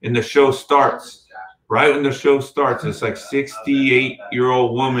 and the show starts. Right when the show starts, this like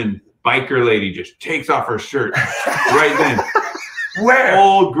 68-year-old woman, biker lady, just takes off her shirt right then. Where?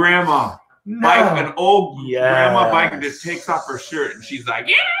 Old grandma. No. An old grandma biker just takes off her shirt, and she's like,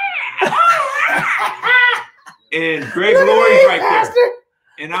 yeah! And Greg Laurie's right there.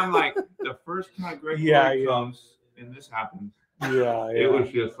 And I'm like, the first time Greg Laurie comes and this happens, it was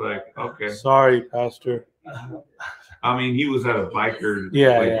just like, okay. Sorry, Pastor. I mean, he was at a biker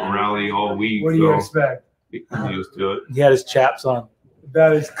rally all week. What do you expect? He used to it. He had his chaps on.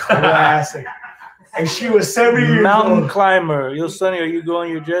 That is classic. And she was 70 years Mountain old. climber. Yo, Sonny, are you going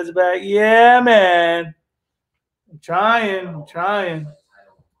your dreads back? Yeah, man. I'm trying.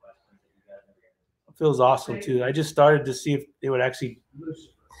 It feels awesome, too. I just started to see if they would actually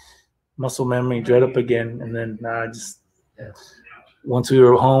muscle memory dread up again. And then, once we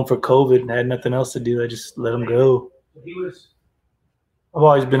were home for COVID and had nothing else to do, I just let them go. I've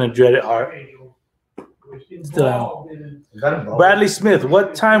always been a dread at heart. Still am. Bradley Smith,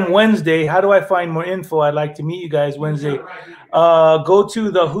 what time Wednesday? How do I find more info? I'd like to meet you guys Wednesday. Go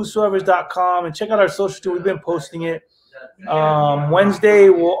to the whosoevers.com and check out our social too. We've been posting it. Wednesday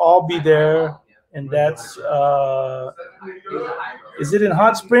we'll all be there, and that's is it in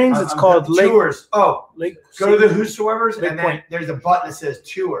Hot Springs? It's called Lake Tours. Lake. Go to the whosoevers, and then Point. there's a button that says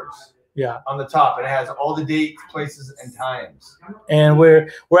Tours. Yeah, on the top, and it has all the dates, places, and times. And we're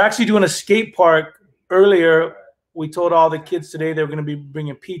actually doing a skate park. Earlier, we told all the kids today they were going to be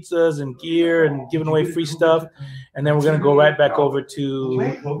bringing pizzas and gear and giving away free stuff, and then we're going to go right back over to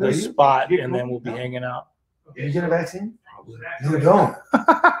the spot, and then we'll be hanging out. Did you get a vaccine? No, don't.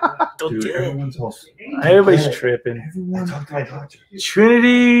 Dude, everybody's tripping. I talked to my doctor.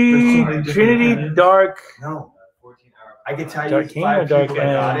 Trinity Dark. No. I can tell Dark you 5 Dark people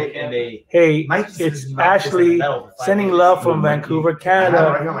that got it, and they. Hey, it's Ashley sending love from Vancouver,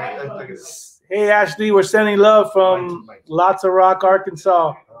 Canada. Hey, Ashley, we're sending love from Lots of Rock,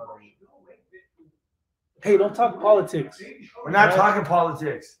 Arkansas. Hey, don't talk politics. We're not talking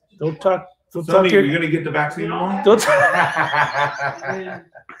politics. Don't talk. Sonny, you're going to get the vaccine tomorrow? Don't talk.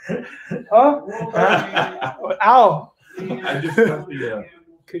 Huh? Ow. I just got the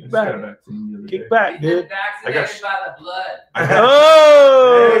Kick back. Kick back, dude. I got by the blood.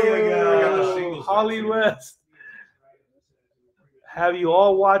 Oh, There you go. Holly West. Have you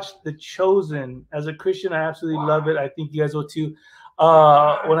all watched The Chosen? As a Christian, I absolutely love it. I think you guys will too.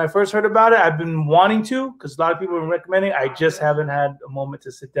 When I first heard about it, I've been wanting to because a lot of people have been recommending. I just haven't had a moment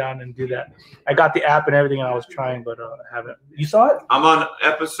to sit down and do that. I got the app and everything, and I was trying, but I haven't. You saw it? I'm on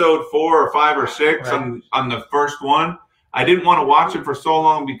episode 4 or 5 or 6 on the first one. I didn't want to watch it for so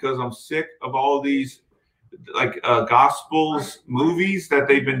long because I'm sick of all these Gospels movies that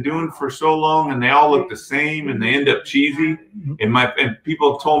they've been doing for so long, and they all look the same and they end up cheesy. And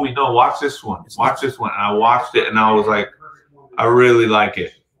people told me, no, watch this one. Watch this one. And I watched it and I was like, I really like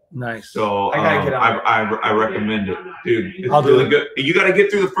it. Nice. So I gotta get on I recommend it, dude. It's really good. You got to get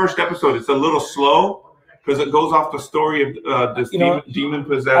through the first episode. It's a little slow because it goes off the story of this demon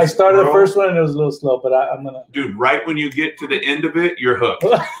possessed. I started the first one and it was a little slow, but I'm gonna. Dude, right when you get to the end of it, you're hooked.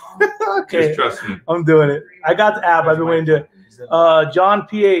 Okay, just trust me. I'm doing it. I got the app. I've been waiting to. John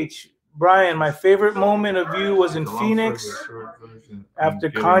PH. Brian, my favorite moment of you was in Phoenix after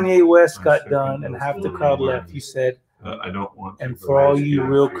Kanye West got done and half the crowd left. You said, I don't want. And for all you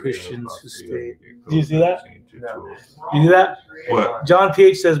real Christians who stayed. Do you see that? No. You see that? What? John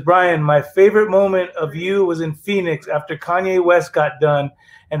PH says, Brian, my favorite moment of you was in Phoenix after Kanye West got done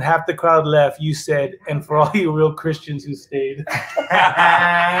and half the crowd left. You said, and for all you real Christians who stayed.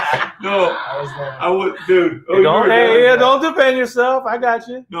 No, I would, dude. Don't defend yourself. I got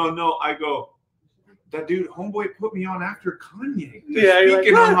you. No, I go. That dude, homeboy, put me on after Kanye.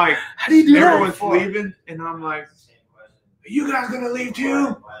 Speaking, I'm like, how do you do everyone's that? leaving, and I'm like, are you guys gonna leave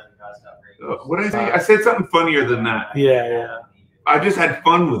too? What did I say? I said something funnier than that. Yeah. I just had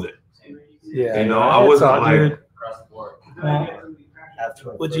fun with it. Yeah. You know, I wasn't like.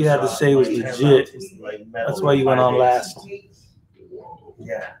 What you had to say was legit. That's why you went on last.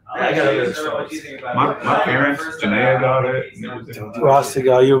 Yeah. I got other stories. My parents, Janaea got it.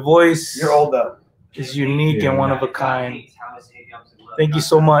 Rostigal, your voice You're old though. is unique and one of a kind. Thank you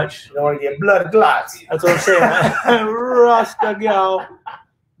so much. You don't want to get blood clots. That's what I'm saying. Rostigal.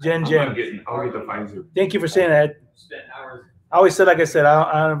 Jen. I'll get the Pfizer. Thank you for saying that. I always said, like I said,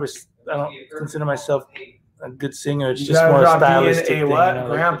 I don't consider myself a good singer. It's just more stylistic thing.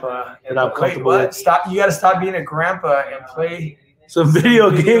 Grandpa. That I'm comfortable with. Stop! You got to stop being a grandpa and play some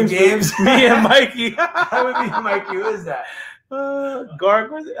video games. Me and Mikey. How would be Mikey? Who is that? Garg.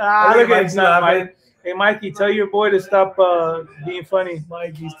 Look at it's not Mike. Hey, Mikey, tell your boy to stop being funny.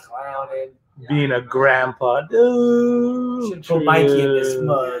 Mikey's clowning. Being a grandpa. Dude. Should put Mikey in this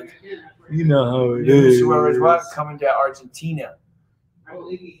mug. You know how it is. Whoever's what? Coming to Argentina.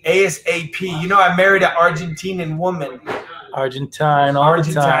 ASAP. You know, I married an Argentinian woman. Argentine, all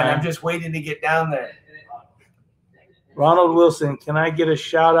the time. I'm just waiting to get down there. Ronald Wilson, can I get a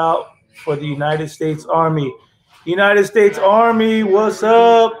shout out for the United States Army? United States Army, what's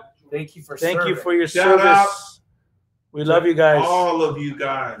up? Thank you for your Shout service. Out. We love you guys. All of you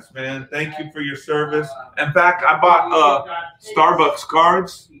guys, man. Thank you for your service. In fact, I bought Starbucks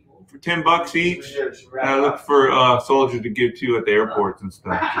cards for $10 each. And I look for soldiers to give to at the airports and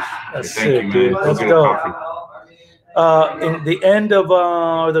stuff. That's thank sick, you, dude. man. Let's go. In the end of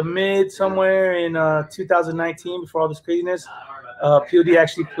the mid somewhere in 2019, before all this craziness, P.O.D.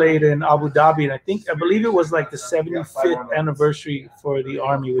 actually played in Abu Dhabi, and I believe it was like the 75th anniversary for the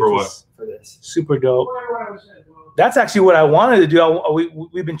Army, which is super dope. That's actually what I wanted to do.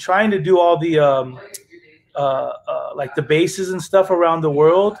 We've been trying to do all the like the bases and stuff around the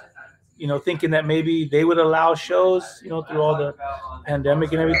world, you know, thinking that maybe they would allow shows, you know, through all the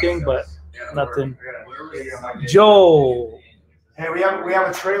pandemic and everything, but nothing. Joe. Hey, we have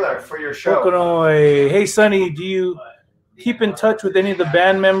a trailer for your show. Poconoy. Hey, Sonny, do you keep in touch with any of the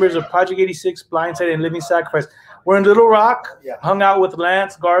band members of Project 86, Blindside, and Living Sacrifice? We're in Little Rock. Yeah. Hung out with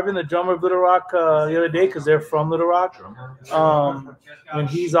Lance Garvin, the drummer of Little Rock, the other day because they're from Little Rock. And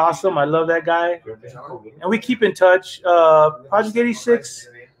he's awesome. I love that guy. And we keep in touch. Project 86,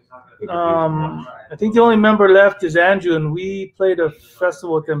 I think the only member left is Andrew, and we played a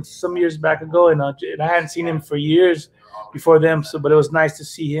festival with them some years back ago, and I hadn't seen him for years before them. But it was nice to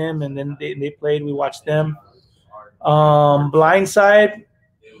see him, and then they played. We watched them. Blindside,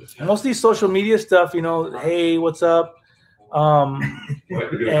 mostly social media stuff, you know, hey, what's up?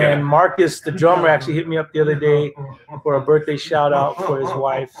 And Marcus, the drummer, actually hit me up the other day for a birthday shout out for his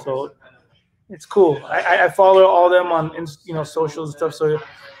wife. So it's cool. I follow all them on, you know, socials and stuff. So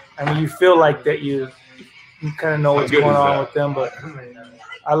I mean, you feel like that you kind of know what's going on with them. But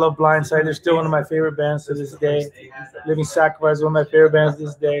I love Blindside. They're still one of my favorite bands to this day. Living Sacrifice is one of my favorite bands to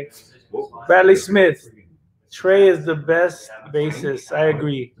this day. Bradley Smith. Trey is the best bassist. I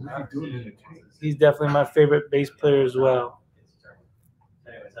agree. He's definitely my favorite bass player as well.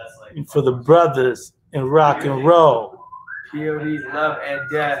 And for the brothers in rock and roll. P.O.D. Love and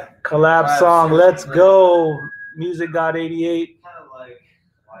Death. Collab song, Let's Go. Music God 88.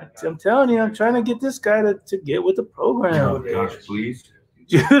 I'm telling you, I'm trying to get this guy to get with the program. Oh, gosh, please.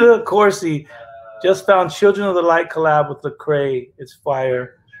 Judah Corsi just found Children of the Light collab with Lecrae. It's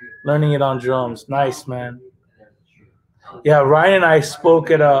fire. Learning it on drums. Nice, man. Yeah, Ryan and I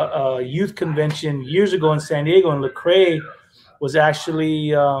spoke at a youth convention years ago in San Diego, and Lecrae was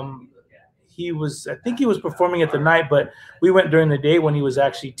actually I think he was performing at the night, but we went during the day when he was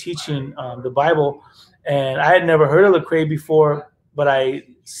actually teaching the Bible, and I had never heard of Lecrae before, but I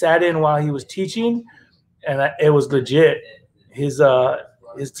sat in while he was teaching, and it was legit. His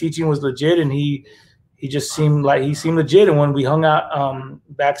teaching was legit, and he just seemed legit. And when we hung out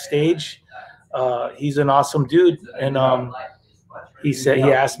backstage, he's an awesome dude. And he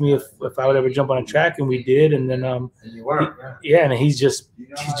asked me if I would ever jump on a track, and we did. And then and he's just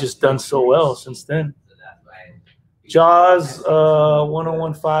done so well since then. Jaws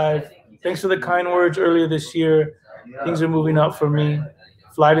 1015. Thanks for the kind words earlier this year. Things are moving up for me.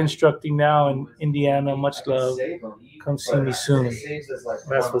 Flight instructing now in Indiana. Much love. Come see me soon.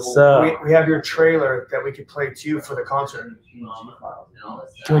 That's what's up. We have your trailer that we could play too for the concert.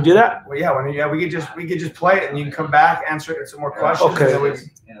 Can we do that? Well, yeah. We could just play it, and you can come back, answer some more questions. Okay.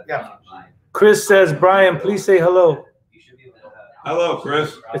 Yeah. Chris says, Brian, please say hello. Hello,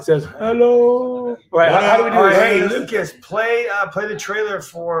 Chris. It says hello. Right. How do we do it? Hey, Lucas, play the trailer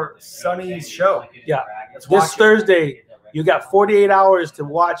for Sonny's show. Yeah. This Thursday, you got 48 hours to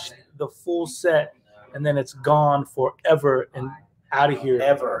watch the full set, and then it's gone forever and out of here.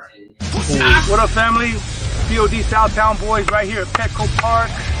 Ever. What up, family? P.O.D. Southtown boys right here at Petco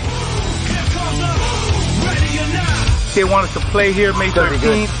Park. They want us to play here May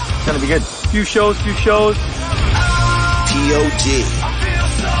 13th. It's gonna be good. Few shows. P.O.D.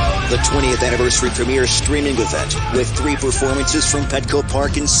 The 20th anniversary premiere streaming event with 3 performances from Petco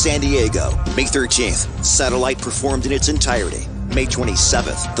Park in San Diego. May 13th, Satellite performed in its entirety. May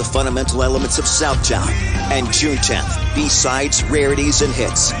 27th, the fundamental elements of Southtown. And June 10th, B-sides, rarities, and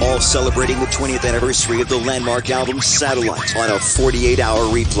hits, all celebrating the 20th anniversary of the landmark album Satellite on a 48-hour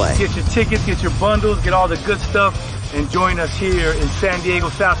replay. Get your tickets, get your bundles, get all the good stuff, and join us here in San Diego,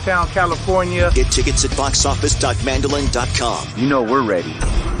 Southtown, California. Get tickets at boxoffice.mandolin.com. You know we're ready.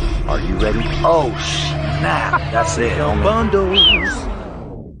 Are you ready? Oh, snap. That's it. Bundles.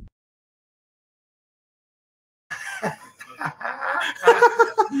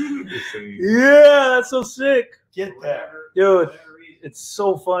 Yeah, that's so sick. Get there. Dude, it's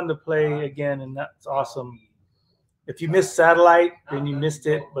so fun to play again, and that's awesome. If you missed Satellite, then you missed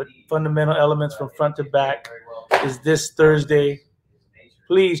it, but Fundamental Elements from Front to Back is this Thursday.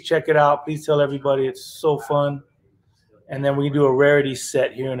 Please check it out. Please tell everybody it's so fun. And then we do a rarity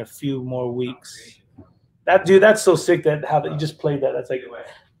set here in a few more weeks. That's so sick that how you just played that. That's like,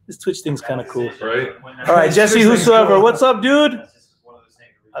 this Twitch thing's kind of cool. Right? All right, Jesse Whosoever, what's up, dude?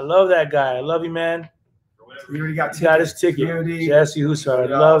 I love that guy. I love you, man. We already got his ticket. P.O.D. Jesse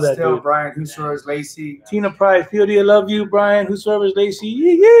Whosoever, I love that dude. Brian Whosoever's Lacey. Tina Price, P.O.D. I love you. Brian Whosoever's Lacey.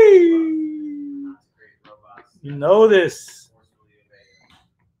 Yee-yee. You know this.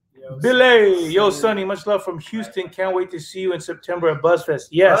 Billy, yo, Sonny, much love from Houston. Can't wait to see you in September at BuzzFest.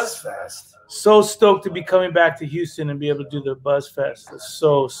 Yes. BuzzFest. So stoked to be coming back to Houston and be able to do the BuzzFest. That's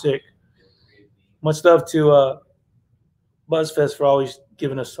so sick. Much love to BuzzFest for always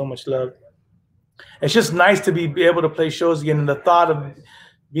giving us so much love. It's just nice to be able to play shows again, and the thought of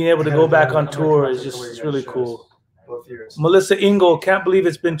being able to go back on tour is just really cool. Melissa Ingle, can't believe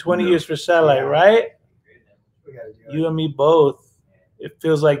it's been 20 years for Satellite, right? You and me both. It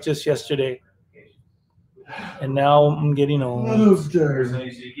feels like just yesterday. And now I'm getting old.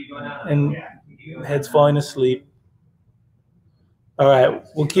 And head's falling asleep. All right,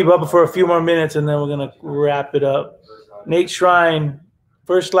 we'll keep up for a few more minutes, and then we're going to wrap it up. Nate Shrine,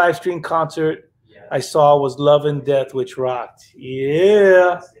 first live stream concert I saw was Love and Death, which rocked.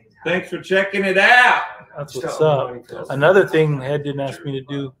 Yeah. Thanks for checking it out. That's what's up. Another thing Head didn't ask me to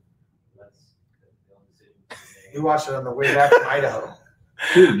do. You watched it on the way back from Idaho.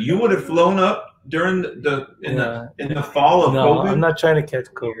 Dude, you would have flown up during in the fall of COVID. I'm not trying to catch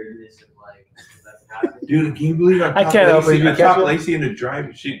COVID. Dude, can you believe I can't help it. I talked Lacey into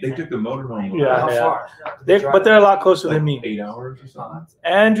driving. They took the motorhome. Yeah, How far? But they're a lot closer than me. 8 hours or something.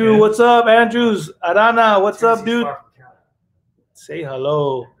 Andrew, what's up? Andrews, Arana, what's up, dude? Say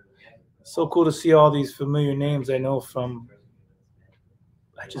hello. So cool to see all these familiar names I know from.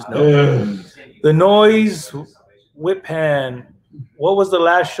 I just know. The Noise, Whipan. What was the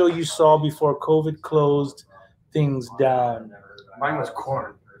last show you saw before COVID closed things down? Mine was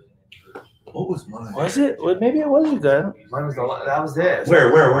Korn. What was mine? Was it? Well, maybe it wasn't good. Mine was that was it.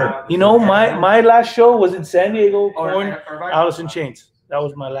 Where? You know, my last show was in San Diego, Korn, Alice in Chains. That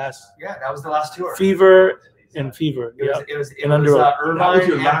was my last. Yeah, that was the last tour. Fever. It was That was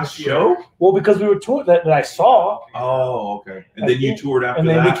your last show? Well, because we were touring that I saw. Oh, okay. And then you toured after that?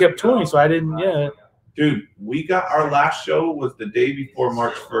 And then we kept touring, so I didn't, Dude, we got our last show was the day before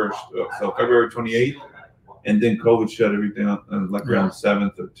March 1st, so February 28th. And then COVID shut everything up like around the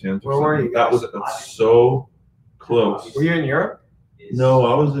 7th or 10th. Where were you? That was so close. Were you in Europe? No,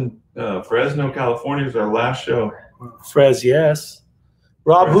 I was in Fresno, California. It was our last show. Frez, yes.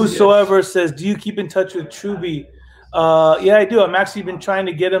 Rob Whosoever says, do you keep in touch with Truby? Yeah, I do. I'm actually been trying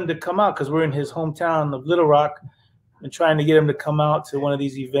to get him to come out because we're in his hometown of Little Rock. Been trying to get him to come out to one of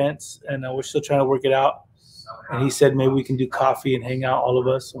these events, and we're still trying to work it out. And he said maybe we can do coffee and hang out, all of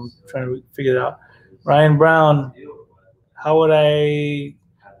us. So I'm trying to figure it out. Ryan Brown, how would I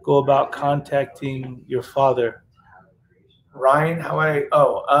go about contacting your father? Ryan,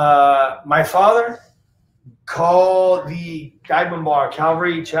 my father, call the Diamond Bar,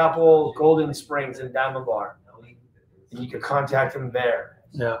 Calvary Chapel, Golden Springs in Diamond Bar. And you can contact him there.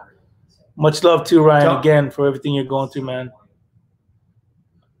 Yeah. Much love to Ryan again for everything you're going through, man.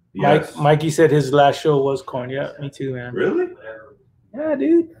 Yes. Mikey said his last show was corn. Yeah, me too, man. Really? Yeah,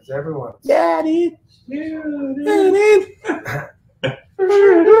 dude. That's everyone. Yeah, dude. Yeah, dude. That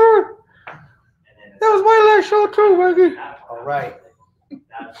was my last show too, Mikey. All right.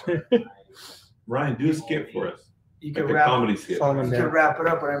 Ryan, do a skip for us. You can like wrap, comedy skip. You can wrap it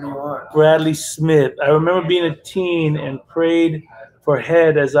up whenever you want. Bradley Smith. I remember being a teen and prayed for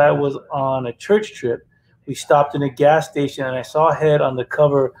Head as I was on a church trip. We stopped in a gas station and I saw Head on the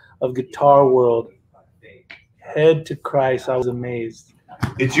cover of Guitar World. Head to Christ. I was amazed.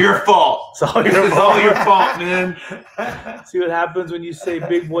 It's your fault. It's all your fault. All your fault, man. See what happens when you say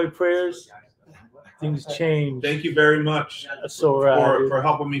big boy prayers? Things change. Thank you very much. That's so rad. For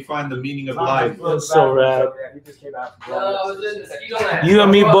helping me find the meaning of life. That's so rad. You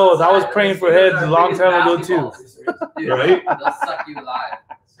and me both. I was praying for Head a long time ago too. Right? They'll suck you alive.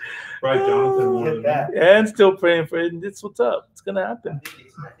 Right, Jonathan. And still praying for it. And it's what's up. It's gonna happen.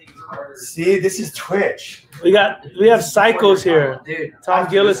 See, this is Twitch. We have psychos here. Dude, Tom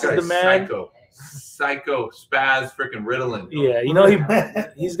Gillis is the man. Psycho, spaz, freaking Ritalin. Yeah, you know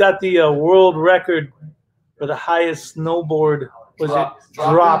he's got the world record for the highest snowboard.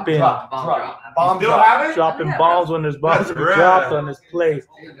 Dropping bombs when there's bombs dropped on his place.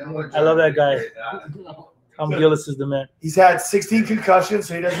 I love that guy. Tom Gillis is the man. He's had 16 concussions,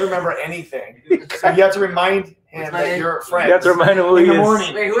 so he doesn't remember anything. So you have to remind him that you're a friend. You have to remind him who he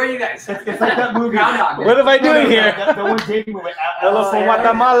is. Wait, who are you guys? It's like that movie. What am I doing here? The one dating movie. Hello from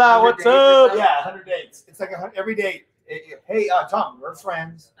Guatemala. What's up? Yeah, 100 dates. It's like every date. Hey, Tom, we're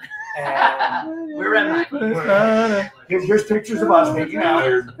friends. And we're at here's pictures of us making out.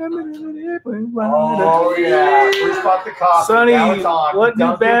 Oh, yeah. We spot the coffee. Sonny, what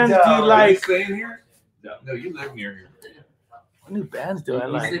new bands do you like? Are you staying here? No, you live near here. What new bands do I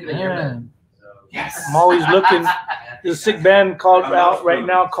like? Man. Yes. I'm always looking. There's a sick band out right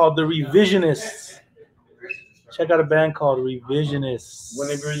now called The Revisionists. Check out a band called Revisionists.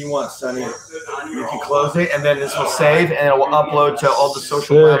 Whenever you want, Sonny. You can close it, and then this will save, and it will upload to all the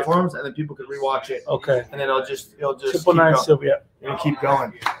social platforms, and then people can rewatch it. Okay. And then it'll just 999 Sylvia. It'll keep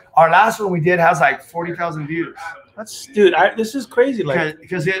going. Our last one we did has like 40,000 views. Dude, this is crazy.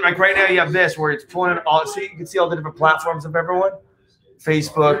 Because like right now you have this where it's pulling all. See, you can see all the different platforms of everyone: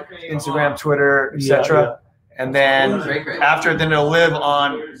 Facebook, Instagram, Twitter, etc. Yeah. And then then it'll live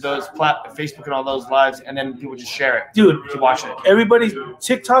on those Facebook and all those lives, and then people just share it. Dude, keep watching it. Everybody,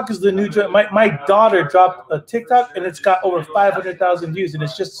 TikTok is the new. My daughter dropped a TikTok, and it's got over 500,000 views, and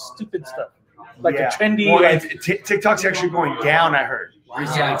it's just stupid stuff, like a trendy. Well, TikTok's actually going down. I heard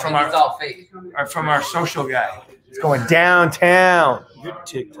recently from our social guy. It's going downtown. Your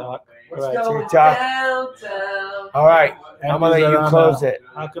TikTok. All right, TikTok. All right. I'm going to let you close it.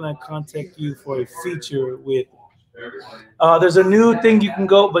 How can I contact you for a feature with? There's a new thing you can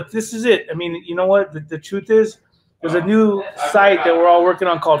go, but this is it. I mean, you know what? The truth is, there's a new site that we're all working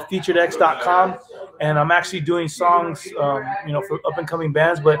on called featuredx.com, and I'm actually doing songs, for up and coming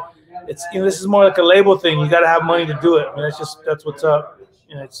bands. But it's this is more like a label thing. You got to have money to do it. I mean, that's what's up.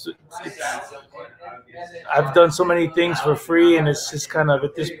 I've done so many things for free, and it's just kind of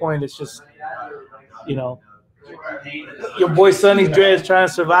at this point, it's just, your boy Sonny Dre is trying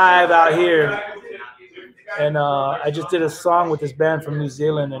to survive out here. And I just did a song with this band from New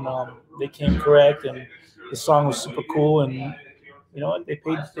Zealand, and they came correct, and the song was super cool, and they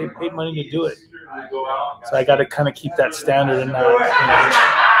paid money to do it. So I got to kind of keep that standard and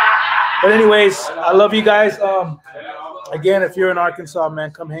that. But anyways, I love you guys. Again, if you're in Arkansas,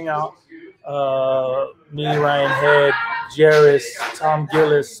 man, come hang out. Me, Ryan Head, Jairus, Tom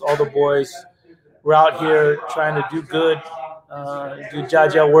Gillis, all the boys. We're out here trying to do good, do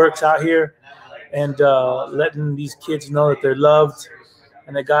Jaja works out here, and letting these kids know that they're loved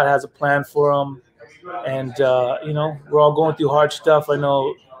and that God has a plan for them. And, we're all going through hard stuff. I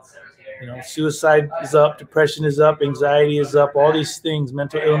know, suicide is up, depression is up, anxiety is up, all these things,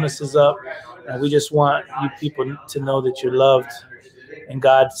 mental illness is up. And we just want you people to know that you're loved and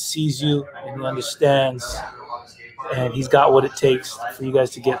God sees you and He understands. and he's got what it takes for you guys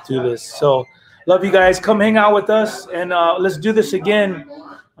to get through this. So love you guys. Come hang out with us, and let's do this again.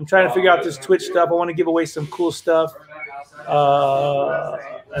 I'm trying to figure out this Twitch stuff. I want to give away some cool stuff, and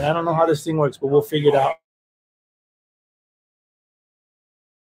I don't know how this thing works, but we'll figure it out.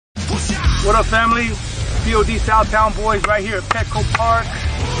 What up, family? P.O.D. Southtown boys right here at Petco Park.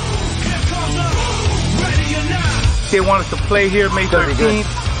 They want us to play here May 13th.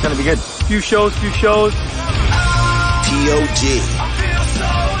 It's gonna be good. Few shows. P.O.D.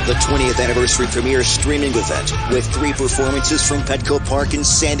 The 20th anniversary premiere streaming event with 3 performances from Petco Park in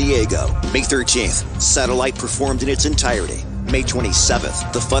San Diego. May 13th, Satellite performed in its entirety. May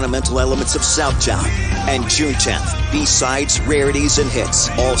 27th, the fundamental elements of Southtown. And June 10th, B-sides, rarities, and hits,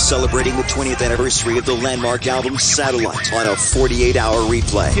 all celebrating the 20th anniversary of the landmark album Satellite on a 48-hour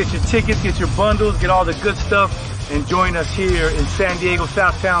replay. Get your tickets, get your bundles, get all the good stuff, and join us here in San Diego,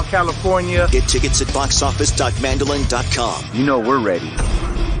 Southtown, California. Get tickets at boxoffice.mandolin.com. You know we're ready.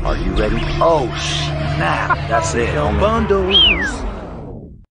 Are you ready? Oh, snap. That's it, homie. Bundles.